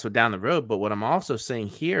down the road, but what I'm also saying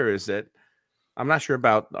here is that I'm not sure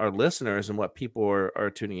about our listeners and what people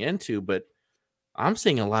are tuning into, but I'm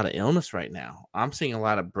seeing a lot of illness right now. I'm seeing a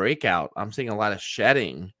lot of breakout. I'm seeing a lot of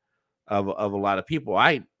shedding of a lot of people.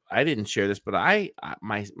 I didn't share this, but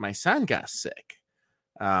my son got sick.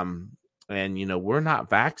 And we're not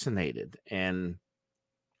vaccinated, and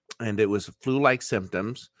it was flu-like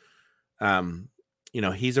symptoms.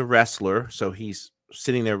 He's a wrestler, so he's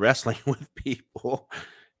sitting there wrestling with people.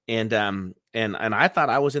 And I thought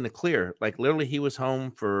I was in the clear. Like literally he was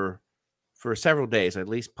home for several days, at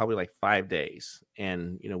least probably like 5 days.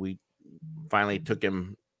 And we finally took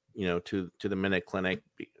him to the Minute Clinic.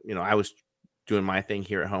 I was doing my thing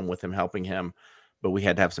here at home with him, helping him, but we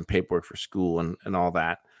had to have some paperwork for school and all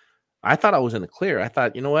that. I thought I was in the clear. I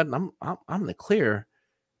thought, you know what, I'm in the clear.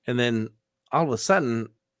 And then all of a sudden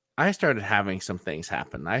I started having some things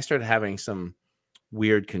happen. I started having some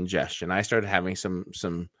weird congestion. I started having some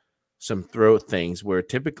throat things where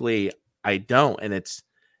typically I don't. And it's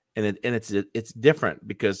different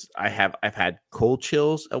because I've had cold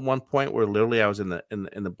chills at one point where literally I was in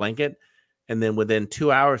the blanket. And then within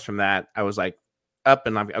 2 hours from that, I was like up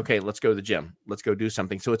and I'm okay, let's go to the gym. Let's go do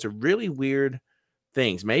something. So it's a really weird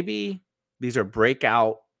things. Maybe these are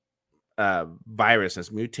breakout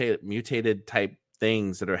viruses, mutated type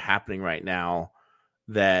things that are happening right now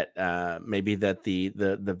that maybe that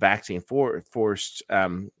the vaccine forced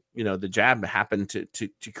the jab happened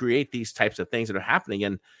to create these types of things that are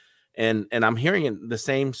happening. And I'm hearing the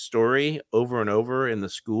same story over and over in the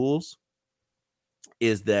schools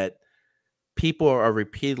is that people are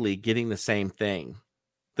repeatedly getting the same thing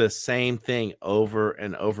over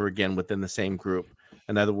and over again within the same group.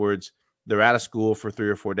 In other words, they're out of school for 3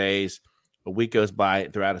 or 4 days. A week goes by,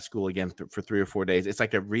 they're out of school again for 3 or 4 days. It's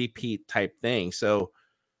like a repeat type thing. So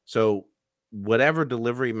whatever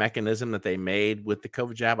delivery mechanism that they made with the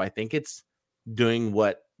COVID jab, I think it's doing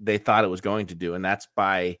what they thought it was going to do. And that's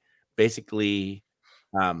by basically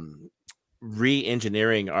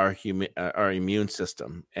re-engineering our immune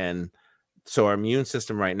system. And so our immune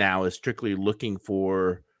system right now is strictly looking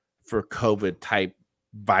for COVID type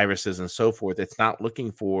viruses and so forth. It's not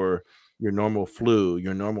looking for your normal flu,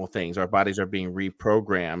 your normal things. Our bodies are being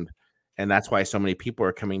reprogrammed. And that's why so many people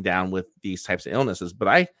are coming down with these types of illnesses.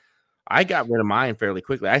 But I got rid of mine fairly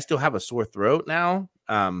quickly. I still have a sore throat now,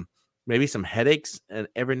 maybe some headaches, and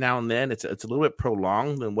every now and then it's a little bit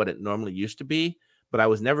prolonged than what it normally used to be. But I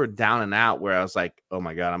was never down and out where I was like, oh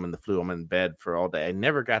my God, I'm in the flu. I'm in bed for all day. I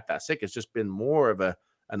never got that sick. It's just been more of an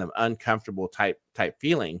uncomfortable type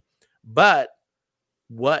feeling. But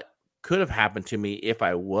what could have happened to me if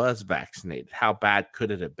I was vaccinated? How bad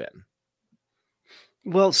could it have been?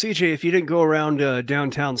 Well, CJ, if you didn't go around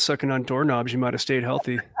downtown sucking on doorknobs, you might have stayed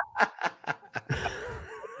healthy.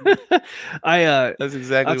 That's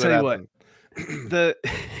exactly what happened.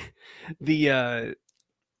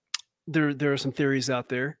 There are some theories out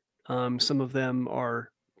there. Some of them are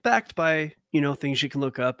backed by things you can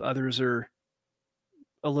look up. Others are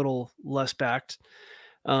a little less backed.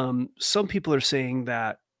 Some people are saying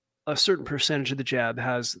that a certain percentage of the jab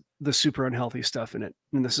has the super unhealthy stuff in it,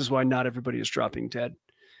 and this is why not everybody is dropping dead.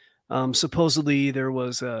 Supposedly there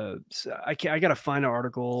was I got to find an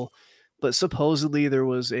article, but supposedly there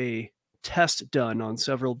was a test done on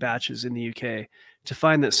several batches in the UK to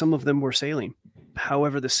find that some of them were saline.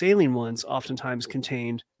 However, the saline ones oftentimes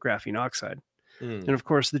contained graphene oxide. And of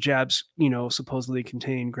course the jabs, supposedly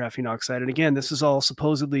contain graphene oxide. And again, this is all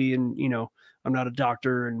supposedly, and I'm not a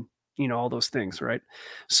doctor and all those things, right?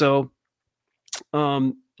 So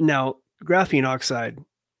now graphene oxide,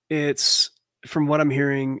 it's, from what I'm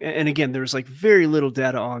hearing, and again, there's like very little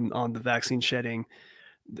data on the vaccine shedding,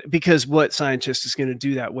 because what scientist is going to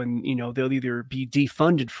do that when they'll either be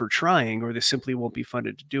defunded for trying or they simply won't be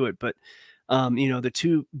funded to do it. But the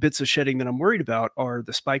two bits of shedding that I'm worried about are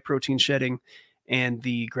the spike protein shedding and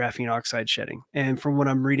the graphene oxide shedding. And from what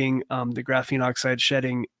I'm reading, the graphene oxide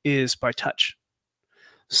shedding is by touch.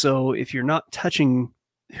 So if you're not touching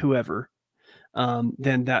whoever,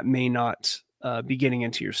 then that may not be getting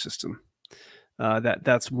into your system.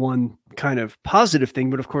 That's one kind of positive thing.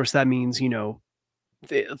 But of course, that means,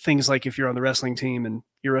 things like if you're on the wrestling team and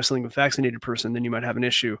you're wrestling with a vaccinated person, then you might have an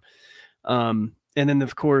issue. And then,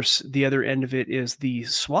 of course, the other end of it is the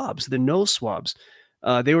swabs, the nose swabs.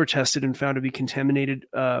 They were tested and found to be contaminated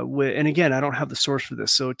with, and again, I don't have the source for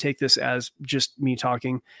this, so take this as just me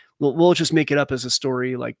talking. We'll just make it up as a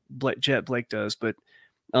story like Jet Blake does, but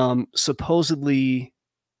supposedly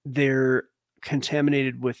they're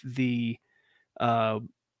contaminated with the, what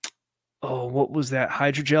was that?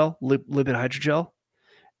 Hydrogel, lipid hydrogel,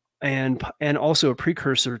 and also a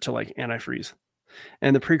precursor to like antifreeze.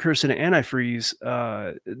 And the precursor to antifreeze,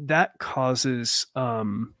 that causes,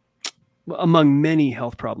 among many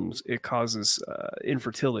health problems, it causes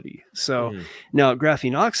infertility. So now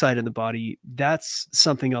graphene oxide in the body, that's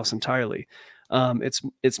something else entirely.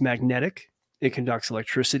 It's magnetic. It conducts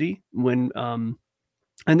electricity when,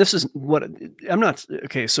 and this is what I'm not,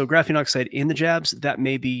 okay. So graphene oxide in the jabs, that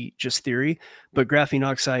may be just theory, but graphene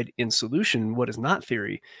oxide in solution, what is not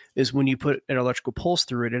theory, is when you put an electrical pulse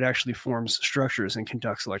through it, it actually forms structures and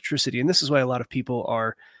conducts electricity. And this is why a lot of people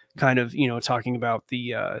are kind of, talking about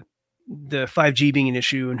the 5G being an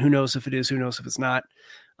issue, and who knows if it is, who knows if it's not.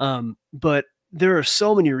 But there are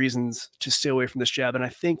so many reasons to stay away from this jab. And I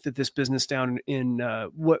think that this business down in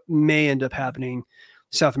what may end up happening,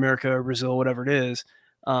 South America, Brazil, whatever it is,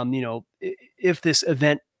 if this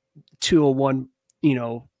event 201,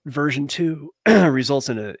 version 2 results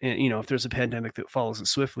in if there's a pandemic that follows it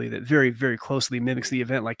swiftly, that very, very closely mimics the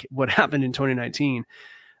event, like what happened in 2019,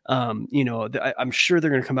 I'm sure they're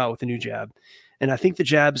going to come out with a new jab. And I think the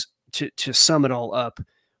jabs, to sum it all up,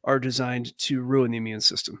 are designed to ruin the immune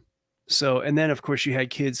system. So, and then of course you had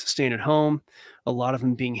kids staying at home, a lot of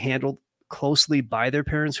them being handled closely by their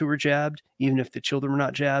parents who were jabbed, even if the children were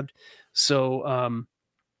not jabbed. So,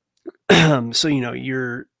 so,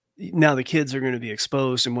 now the kids are going to be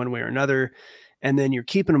exposed in one way or another, and then you're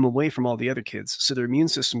keeping them away from all the other kids. So their immune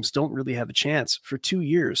systems don't really have a chance for 2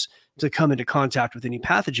 years to come into contact with any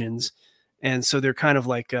pathogens. And so they're kind of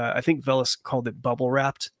like, I think Velas called it bubble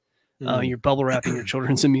wrapped. You're bubble wrapping your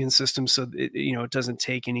children's immune system. So it doesn't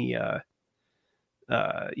take any, it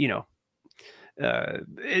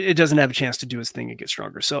doesn't have a chance to do its thing and get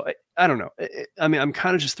stronger. So I don't know. I'm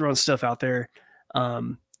kind of just throwing stuff out there.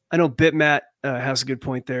 I know BitMat has a good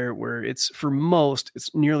point there, where it's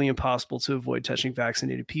nearly impossible to avoid touching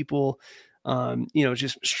vaccinated people.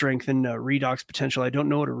 Just strengthen redox potential. I don't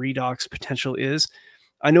know what a redox potential is.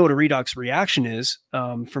 I know what a redox reaction is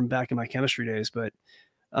from back in my chemistry days, but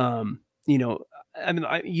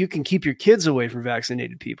you can keep your kids away from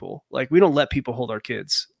vaccinated people. Like, we don't let people hold our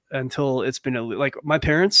kids until it's been like my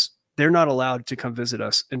parents, they're not allowed to come visit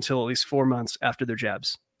us until at least 4 months after their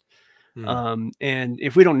jabs. And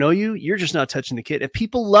if we don't know you, you're just not touching the kid. If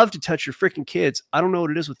people love to touch your freaking kids, I don't know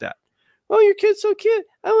what it is with that. Oh, your kid's so cute,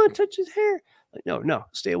 I want to touch his hair. Like, no,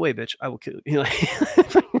 stay away, bitch. I will kill you.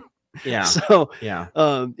 Yeah. So yeah.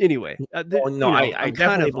 Anyway, I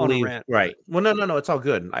definitely believe. Right. Well, no, it's all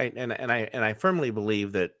good. I firmly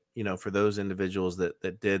believe that, for those individuals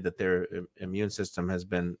that their immune system has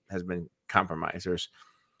been compromised.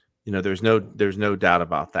 There's no doubt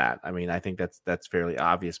about that. I mean, I think that's fairly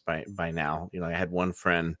obvious by now. I had one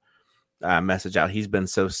friend message out. He's been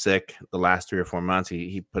so sick the last 3 or 4 months.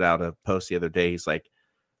 He put out a post the other day. He's like,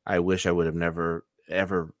 I wish I would have never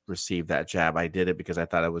ever received that jab. I did it because I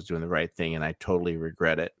thought I was doing the right thing, and I totally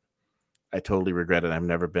regret it. I've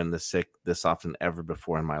never been this sick this often ever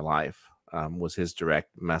before in my life. Was his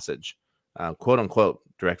direct message, quote unquote,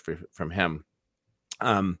 direct from him.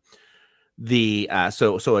 So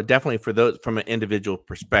definitely for those from an individual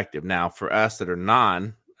perspective. Now, for us that are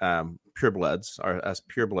purebloods, us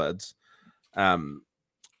purebloods,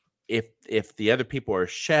 if the other people are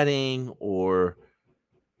shedding or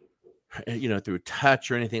through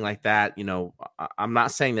touch or anything like that, I'm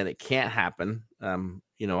not saying that it can't happen.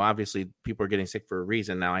 Obviously people are getting sick for a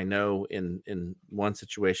reason. Now, I know in one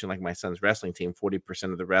situation, like my son's wrestling team,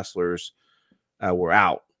 40% of the wrestlers were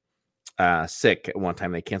out sick at one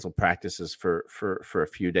time. They canceled practices for a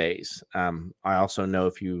few days. I also know,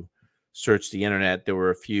 if you search the internet, there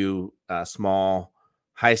were a few small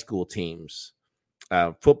high school teams,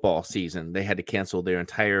 football season, they had to cancel their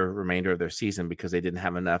entire remainder of their season because they didn't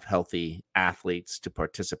have enough healthy athletes to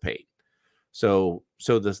participate. So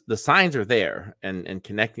the signs are there, and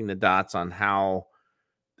connecting the dots on how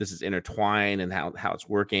this is intertwined and how it's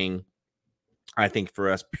working. I think for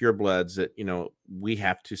us purebloods that, we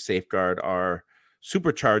have to supercharge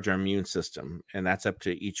our immune system, and that's up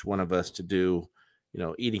to each one of us to do,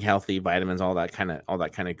 eating healthy, vitamins, all that kind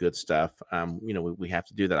of good stuff. We have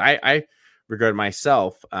to do that. I regard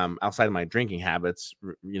myself, outside of my drinking habits,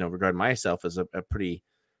 regard myself as a pretty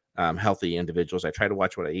healthy individual. I try to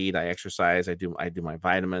watch what I eat. I exercise. I do my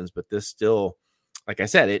vitamins, but this still, like I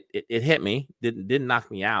said, it hit me. Didn't knock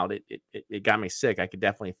me out. It got me sick. I could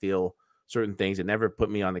definitely feel certain things. It never put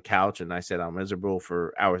me on the couch and I said I'm miserable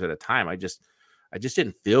for hours at a time. I just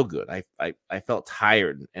didn't feel good. I felt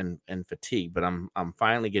tired and fatigued, but I'm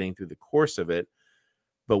finally getting through the course of it.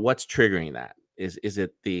 But what's triggering that? Is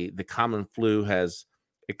it the common flu has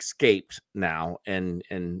escaped now, and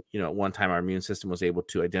at one time our immune system was able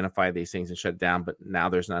to identify these things and shut down, but now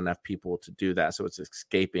there's not enough people to do that, so it's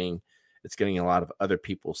escaping. It's getting a lot of other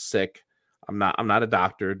people sick. I'm not a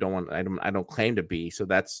doctor. I don't claim to be. So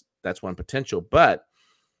that's that's one potential. But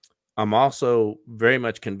I'm also very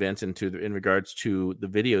much convinced in regards to the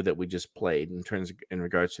video that we just played in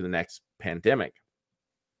regards to the next pandemic.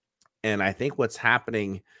 And I think what's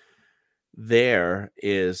happening there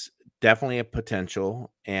is definitely a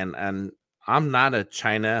potential. And I'm not a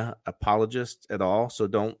China apologist at all, so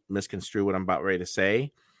don't misconstrue what I'm about ready to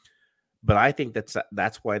say. But I think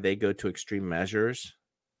that's why they go to extreme measures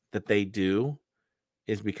that they do,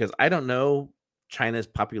 is because I don't know China's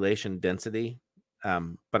population density.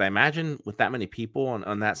 But I imagine with that many people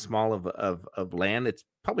on that small of land, it's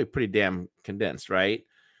probably pretty damn condensed, right?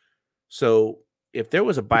 So if there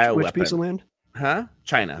was a bioweapon, which piece of land?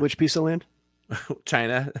 China. Which piece of land?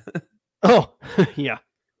 China. Oh, yeah.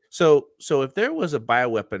 So if there was a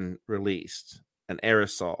bioweapon released, an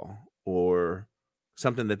aerosol or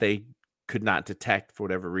something that they could not detect for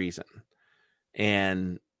whatever reason,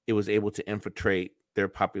 and it was able to infiltrate their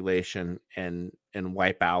population and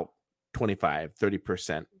wipe out 25,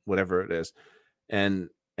 30%, whatever it is. And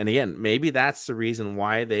again, maybe that's the reason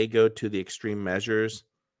why they go to the extreme measures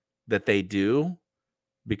that they do,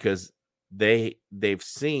 because they've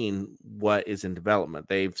seen what is in development.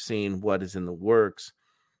 They've seen what is in the works.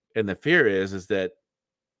 And the fear is that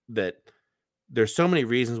there's so many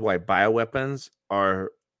reasons why bioweapons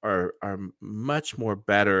are much more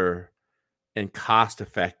better and cost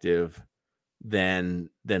effective than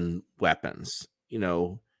weapons. You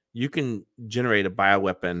know, you can generate a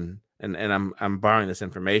bioweapon, and I'm borrowing this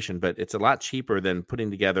information, but it's a lot cheaper than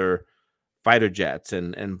putting together fighter jets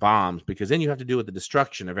and bombs, because then you have to deal with the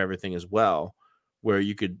destruction of everything as well, where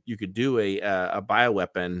you could do a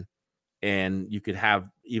bioweapon and you could have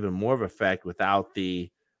even more of effect without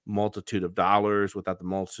the multitude of dollars, without the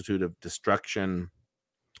multitude of destruction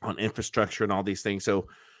on infrastructure and all these things. So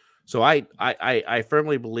I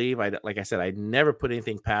firmly believe, like I said, I never put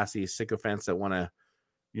anything past these sycophants that want to,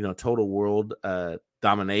 total world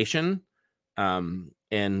domination.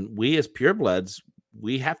 And we as purebloods,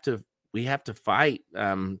 we have to fight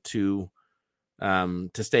to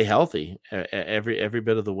stay healthy every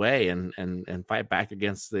bit of the way, and fight back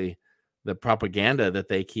against the propaganda that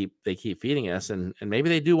they keep feeding us. And maybe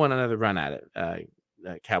they do want another run at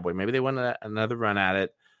it, Cowboy. Maybe they want another run at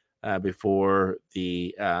it before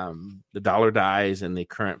the dollar dies and the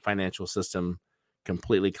current financial system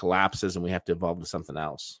completely collapses and we have to evolve to something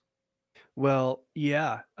else. Well,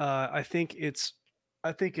 yeah, I think it's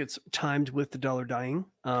timed with the dollar dying.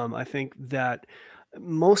 I think that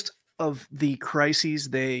most of the crises,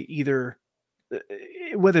 they either,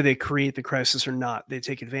 whether they create the crisis or not, they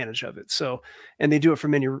take advantage of it. So, and they do it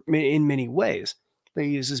for in many ways. They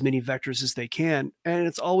use as many vectors as they can, and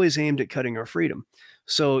it's always aimed at cutting our freedom.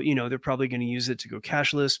 So, they're probably going to use it to go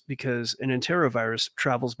cashless, because an enterovirus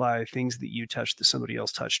travels by things that you touched that somebody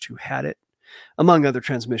else touched who had it, among other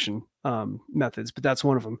transmission methods. But that's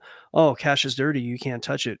one of them. Oh, cash is dirty. You can't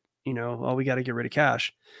touch it. Oh, we got to get rid of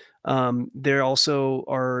cash. They also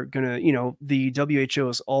are going to, the WHO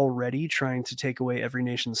is already trying to take away every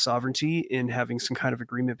nation's sovereignty in having some kind of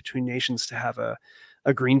agreement between nations to have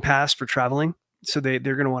a green pass for traveling. So they're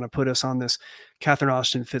going to want to put us on this. Catherine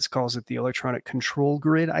Austin Fitz calls it the electronic control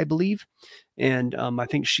grid, I believe. And I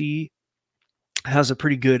think she has a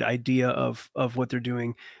pretty good idea of what they're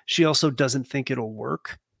doing. She also doesn't think it'll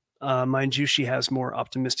work. Mind you, she has more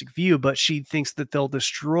optimistic view, but she thinks that they'll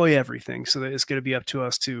destroy everything. So that it's going to be up to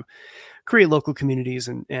us to create local communities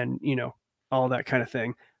and all that kind of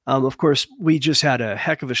thing. Of course, we just had a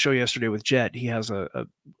heck of a show yesterday with Jet. He has a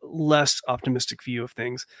less optimistic view of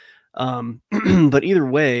things. But either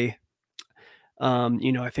way,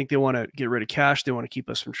 I think they want to get rid of cash. They want to keep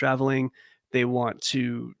us from traveling. They want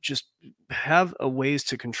to just have a ways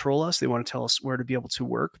to control us. They want to tell us where to be able to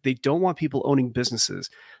work. They don't want people owning businesses,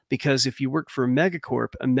 because if you work for a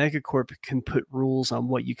megacorp can put rules on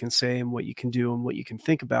what you can say and what you can do and what you can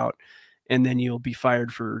think about, and then you'll be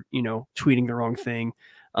fired for tweeting the wrong thing.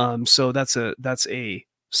 So that's a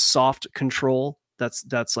soft control.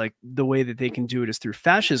 That's like the way that they can do it is through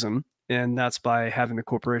fascism, and that's by having the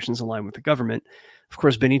corporations align with the government. Of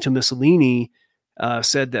course, Benito Mussolini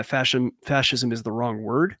said that fascism is the wrong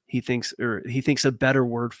word. He thinks a better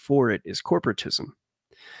word for it is corporatism.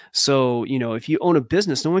 So, if you own a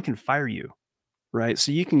business, no one can fire you, right?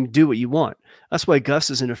 So you can do what you want. That's why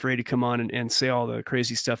Gus isn't afraid to come on and say all the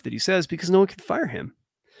crazy stuff that he says, because no one can fire him.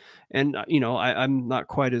 And, I'm not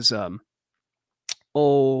quite as,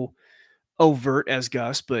 overt as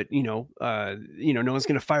Gus, but, no one's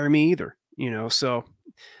going to fire me either, so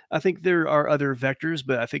I think there are other vectors,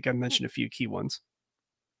 but I think I mentioned a few key ones.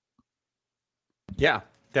 Yeah,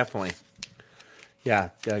 definitely. Yeah,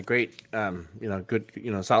 great.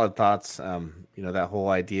 Good. Solid thoughts. That whole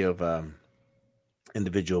idea of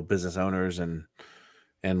individual business owners and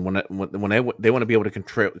when they want to be able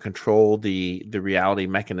to control the reality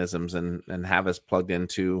mechanisms and have us plugged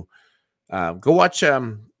into. Go watch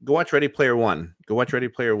Ready Player One. Go watch Ready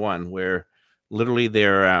Player One, where literally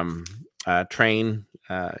they're train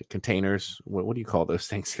containers. What do you call those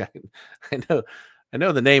things? I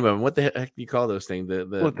know the name of them. What the heck do you call those things? The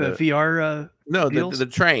VR? No, deals? the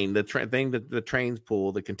train thing that the trains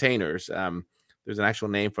pull, the containers. There's an actual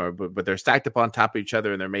name for it, but they're stacked up on top of each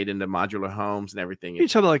other and they're made into modular homes and everything. You're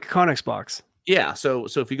talking about like a Connex box. Yeah. So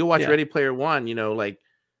if you go watch Ready Player One, like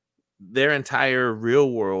their entire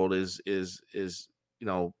real world is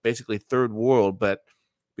basically third world, but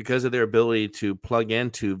because of their ability to plug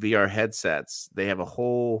into VR headsets, they have a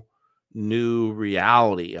whole new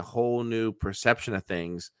reality, a whole new perception of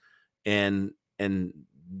things, and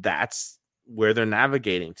that's where they're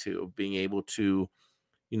navigating to, being able to,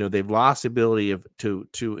 they've lost the ability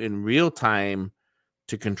to in real time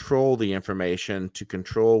to control the information, to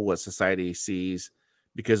control what society sees,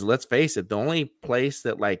 because let's face it, the only place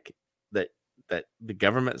that that the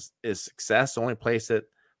government is success, the only place that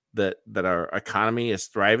our economy is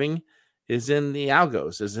thriving is in the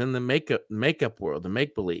algos, is in the makeup world, the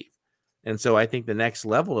make believe. And so I think the next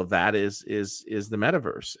level of that is the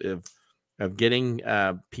metaverse of getting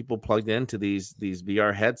people plugged into these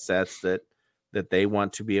VR headsets that they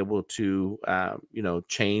want to be able to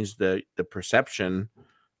change the perception.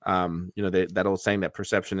 That old saying that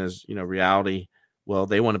perception is reality. Well,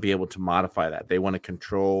 they want to be able to modify that. They want to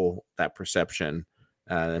control that perception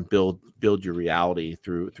and build your reality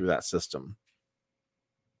through that system.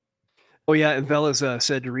 Oh yeah, and Velas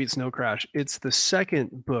said to read Snow Crash. It's the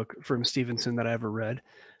second book from Stevenson that I ever read.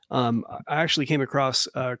 I actually came across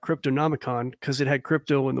Cryptonomicon because it had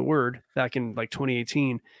crypto in the word back in like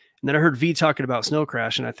 2018, and then I heard V talking about Snow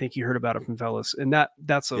Crash, and I think you heard about it from Velas, and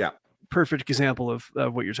that's a perfect example of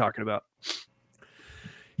what you're talking about.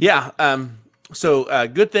 Yeah. So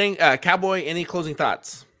good thing, Cowboy. Any closing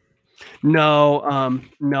thoughts? No.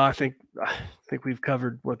 I think we've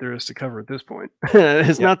covered what there is to cover at this point. It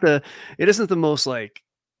isn't the most like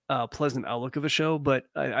pleasant outlook of a show, but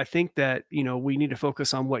I think that we need to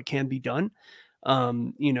focus on what can be done.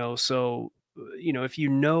 So if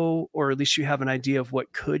or at least you have an idea of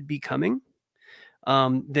what could be coming,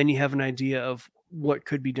 then you have an idea of what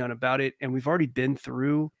could be done about it. And we've already been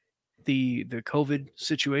through the COVID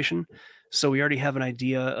situation, so we already have an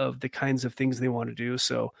idea of the kinds of things they want to do.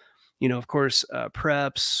 So, of course,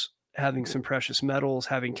 preps, having some precious metals,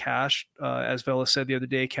 having cash, as Vela said the other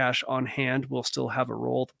day, cash on hand will still have a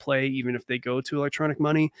role to play, even if they go to electronic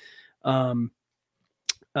money. We've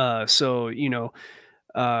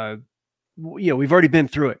already been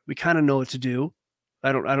through it. We kind of know what to do.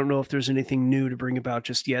 I don't know if there's anything new to bring about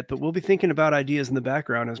just yet, but we'll be thinking about ideas in the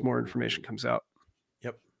background as more information comes out.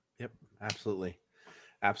 Yep. Absolutely.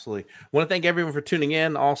 I want to thank everyone for tuning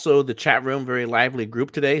in. Also, the chat room, very lively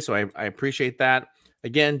group today, so I appreciate that.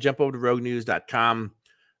 Again, jump over to roguenews.com,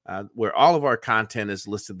 where all of our content is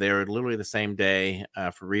listed there, literally the same day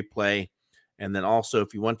for replay. And then also,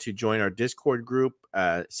 if you want to join our Discord group,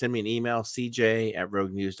 send me an email,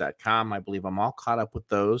 cj@roguenews.com. I believe I'm all caught up with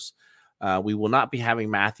those. We will not be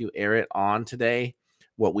having Matthew Arrett on today.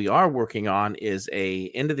 What we are working on is a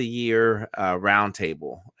end of the year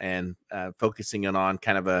roundtable and focusing on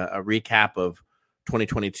kind of a recap of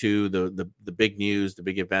 2022, the big news, the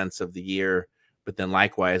big events of the year, but then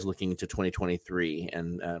likewise looking into 2023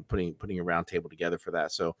 and putting a roundtable together for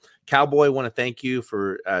that. So, Cowboy, want to thank you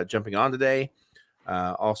for jumping on today.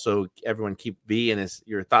 Also, everyone keep V in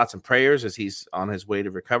your thoughts and prayers as he's on his way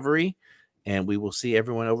to recovery. And we will see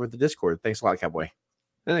everyone over at the Discord. Thanks a lot, Cowboy.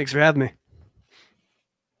 Thanks for having me.